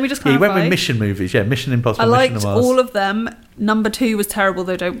 Let me just clarify. He went with mission movies. Yeah, Mission Impossible. I liked Mission to Mars. all of them. Number 2 was terrible,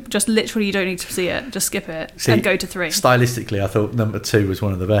 though. You don't need to see it. Just skip it and go to 3. Stylistically, I thought number 2 was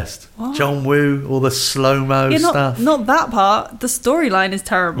one of the best. What? John Woo, all the slow-mo stuff. Not that part. The storyline is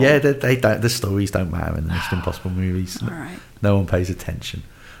terrible. Yeah, they don't. The stories don't matter in the Mission Impossible movies. All right. No one pays attention.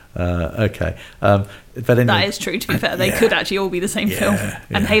 Okay. But anyway, that is true, to be fair. They could actually all be the same film.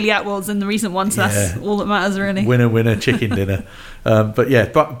 And Hayley Atwell's in the recent one, so that's all that matters, really. Winner, chicken dinner. But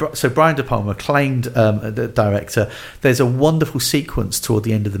yeah, so Brian De Palma, acclaimed director. There's a wonderful sequence toward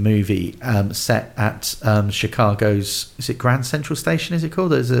the end of the movie set at Chicago's, is it Grand Central Station, is it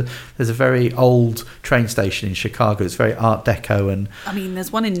called? There's a very old train station in Chicago. It's very Art Deco. And I mean,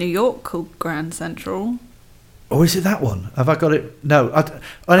 there's one in New York called Grand Central. Or is it that one? Have I got it? No.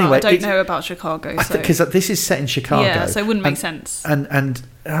 Anyway, I don't know about Chicago. Because this is set in Chicago. Yeah, so it wouldn't make sense.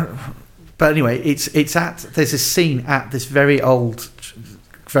 But anyway, there's a scene at this very old,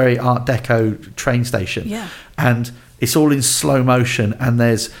 very Art Deco train station. Yeah. And it's all in slow motion, and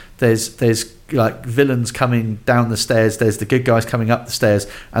there's like villains coming down the stairs. There's the good guys coming up the stairs,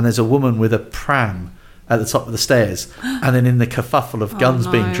 and there's a woman with a pram at the top of the stairs, and then in the kerfuffle of guns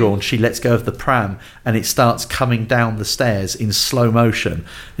being drawn, she lets go of the pram, and it starts coming down the stairs in slow motion,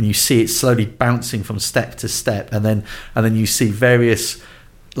 and you see it slowly bouncing from step to step, and then you see various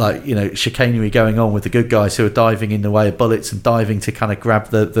chicanery going on with the good guys who are diving in the way of bullets and diving to kind of grab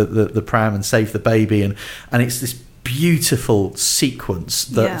the pram and save the baby, and it's this beautiful sequence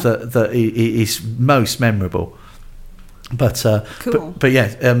that is most memorable. But cool. but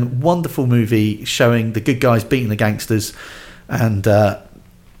yeah, wonderful movie showing the good guys beating the gangsters, and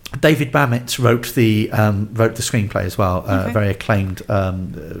David Mamet wrote the screenplay as well. A very acclaimed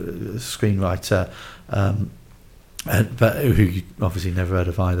screenwriter, but who you obviously never heard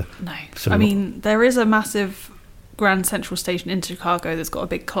of either. No, So I mean there is a massive Grand Central Station in Chicago that's got a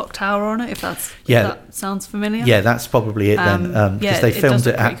big clock tower on it. If that sounds familiar. Yeah, that's probably it then, because they filmed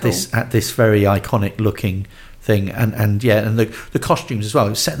it at this very iconic looking thing, and the costumes as well.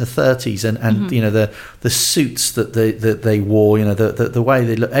 It was set in the 30s, and you know, the suits that they wore, you know, the way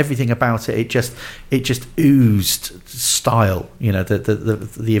they look, everything about it just oozed style. You know,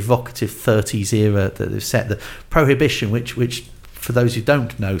 the evocative 30s era that they've set, the prohibition, which for those who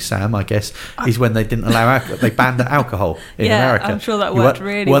don't know, Sam, I guess, is when they didn't allow they banned alcohol in America. I'm sure that worked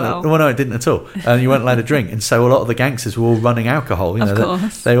really well. Well, no, it didn't at all. You weren't allowed to drink, and so a lot of the gangsters were all running alcohol. You know, of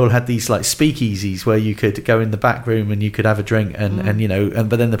course. They all had these like speakeasies where you could go in the back room and you could have a drink, and you know,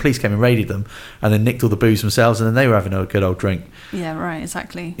 but then the police came and raided them, and then nicked all the booze themselves, and then they were having a good old drink. Yeah, right,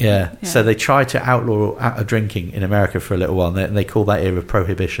 exactly. Yeah. So they tried to outlaw drinking in America for a little while, and they call that era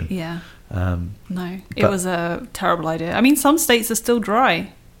prohibition. Yeah. No, it was a terrible idea. I mean, some states are still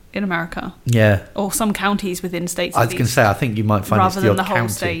dry in America. Yeah. Or some counties within states. I was going to say, I think you might find rather it's the than odd the whole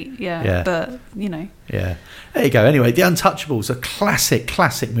county. state. Yeah. But, you know. Yeah. There you go. Anyway, The Untouchables, a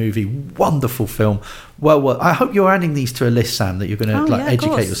classic movie, wonderful film. Well, I hope you're adding these to a list, Sam, that you're going to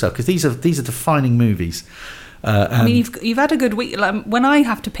educate yourself, because these are defining movies. I mean, you've had a good week. Like, when I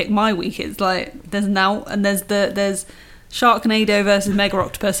have to pick my week, it's like there's Now and there's Sharknado versus Mega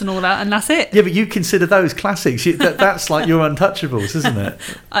Octopus and all that, and that's it. Yeah, but you consider those classics. That's like your Untouchables, isn't it?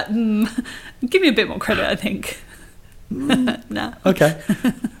 Give me a bit more credit, I think. No. Okay.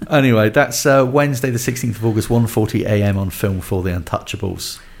 Anyway, that's Wednesday the 16th of August, 1:40 a.m. on Film for The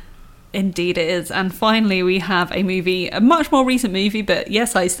Untouchables. Indeed it is. And finally we have a movie, a much more recent movie, but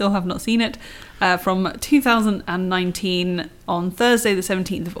yes, I still have not seen it, from 2019 on Thursday the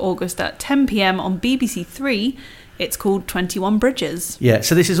 17th of August at 10 p.m. on BBC Three. It's called 21 Bridges. Yeah,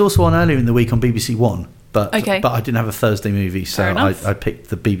 so this is also on earlier in the week on BBC One, but I didn't have a Thursday movie, so I picked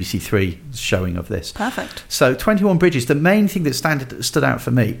the BBC Three showing of this. Perfect. So 21 Bridges, the main thing that stood out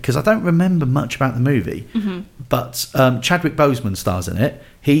for me, because I don't remember much about the movie, but Chadwick Boseman stars in it.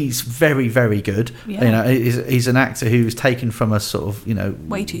 He's very, very good. Yeah. You know, he's an actor who's taken from us sort of, you know,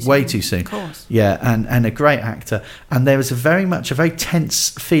 way too soon. Of course. Yeah, and a great actor. And there is a very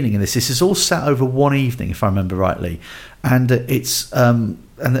tense feeling in this. This is all set over one evening, if I remember rightly. And it's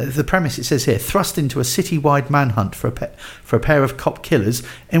and the premise, it says here, thrust into a citywide manhunt for a pair of cop killers,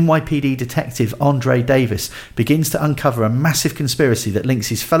 NYPD detective Andre Davis begins to uncover a massive conspiracy that links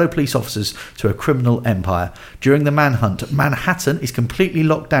his fellow police officers to a criminal empire. During the manhunt, Manhattan is completely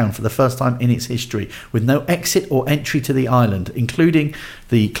locked down for the first time in its history, with no exit or entry to the island, including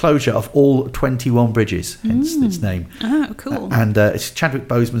the closure of all 21 bridges, hence its name. Oh, cool. And it's Chadwick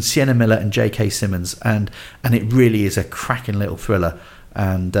Boseman, Sienna Miller and J.K. Simmons, and it really is a cracking little thriller.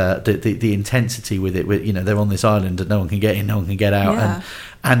 And the intensity with it, you know, they're on this island and no one can get in, no one can get out,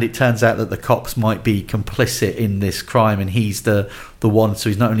 and it turns out that the cops might be complicit in this crime, and he's the one. So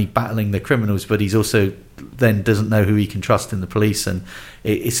he's not only battling the criminals, but he's also then doesn't know who he can trust in the police, and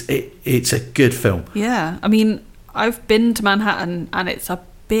it's a good film. Yeah, I mean, I've been to Manhattan, and it's a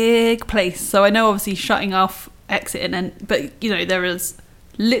big place. So I know obviously shutting off exit but you know, there is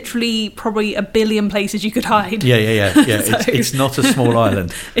literally probably a billion places you could hide. Yeah. So, it's not a small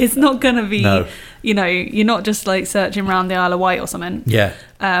island. It's not going to be, you know, you're not just like searching around the Isle of Wight or something. Yeah.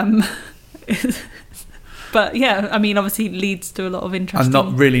 But yeah, I mean, obviously it leads to a lot of interest.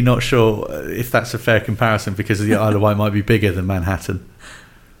 I'm not sure if that's a fair comparison, because the Isle of Wight might be bigger than Manhattan.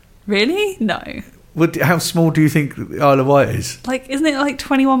 Really? No. How small do you think the Isle of Wight is? Like, isn't it like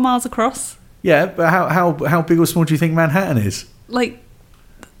 21 miles across? Yeah, but how big or small do you think Manhattan is? Like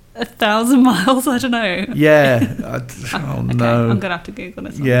 1,000 miles, I don't know. Yeah. Okay, no. I'm gonna have to Google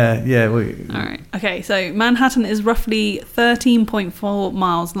this one. Yeah. All right. Okay, so Manhattan is roughly 13.4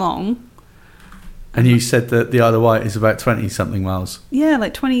 miles long. And you said that the Isle of Wight is about 20 something miles. Yeah,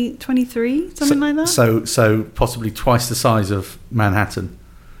 like 23, something like that. So possibly twice the size of Manhattan.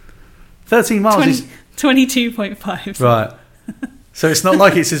 13 miles is 22.5. Right. So it's not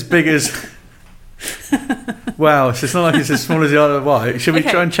like it's as big as. Wow, so it's not like it's as small as the Isle of Wight. Should we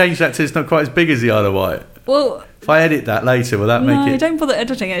try and change that to it's not quite as big as the Isle of Wight? Well, if I edit that later, will that make it? No, don't bother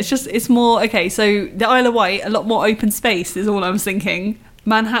editing it. It's more, okay, so the Isle of Wight, a lot more open space is all I was thinking.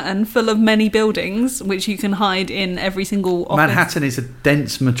 Manhattan, full of many buildings, which you can hide in every single office. Manhattan is a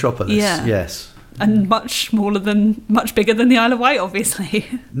dense metropolis, yes. And much bigger than the Isle of Wight, obviously.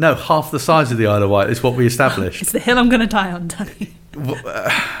 No, half the size of the Isle of Wight is what we established. It's the hill I'm going to die on, Danny.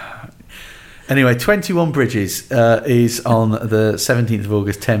 Anyway, 21 Bridges is on the 17th of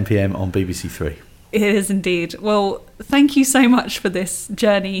August, 10 p.m. on BBC Three. It is indeed. Well, thank you so much for this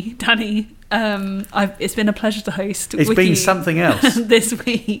journey, Danny. It's been a pleasure to host. It's been something else this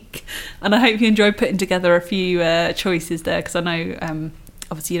week, and I hope you enjoyed putting together a few choices there, because I know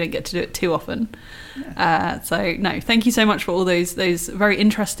obviously you don't get to do it too often. So no, thank you so much for all those very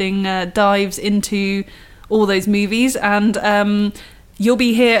interesting dives into all those movies, and you'll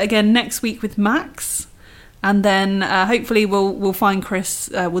be here again next week with Max. And then hopefully we'll find Chris.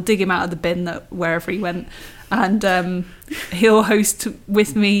 We'll dig him out of the bin wherever he went, and he'll host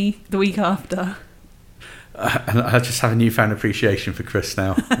with me the week after. And I just have a newfound appreciation for Chris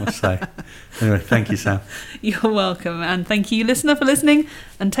now, I must say. Anyway, thank you, Sam. You're welcome, and thank you, listener, for listening.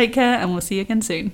 And take care, and we'll see you again soon.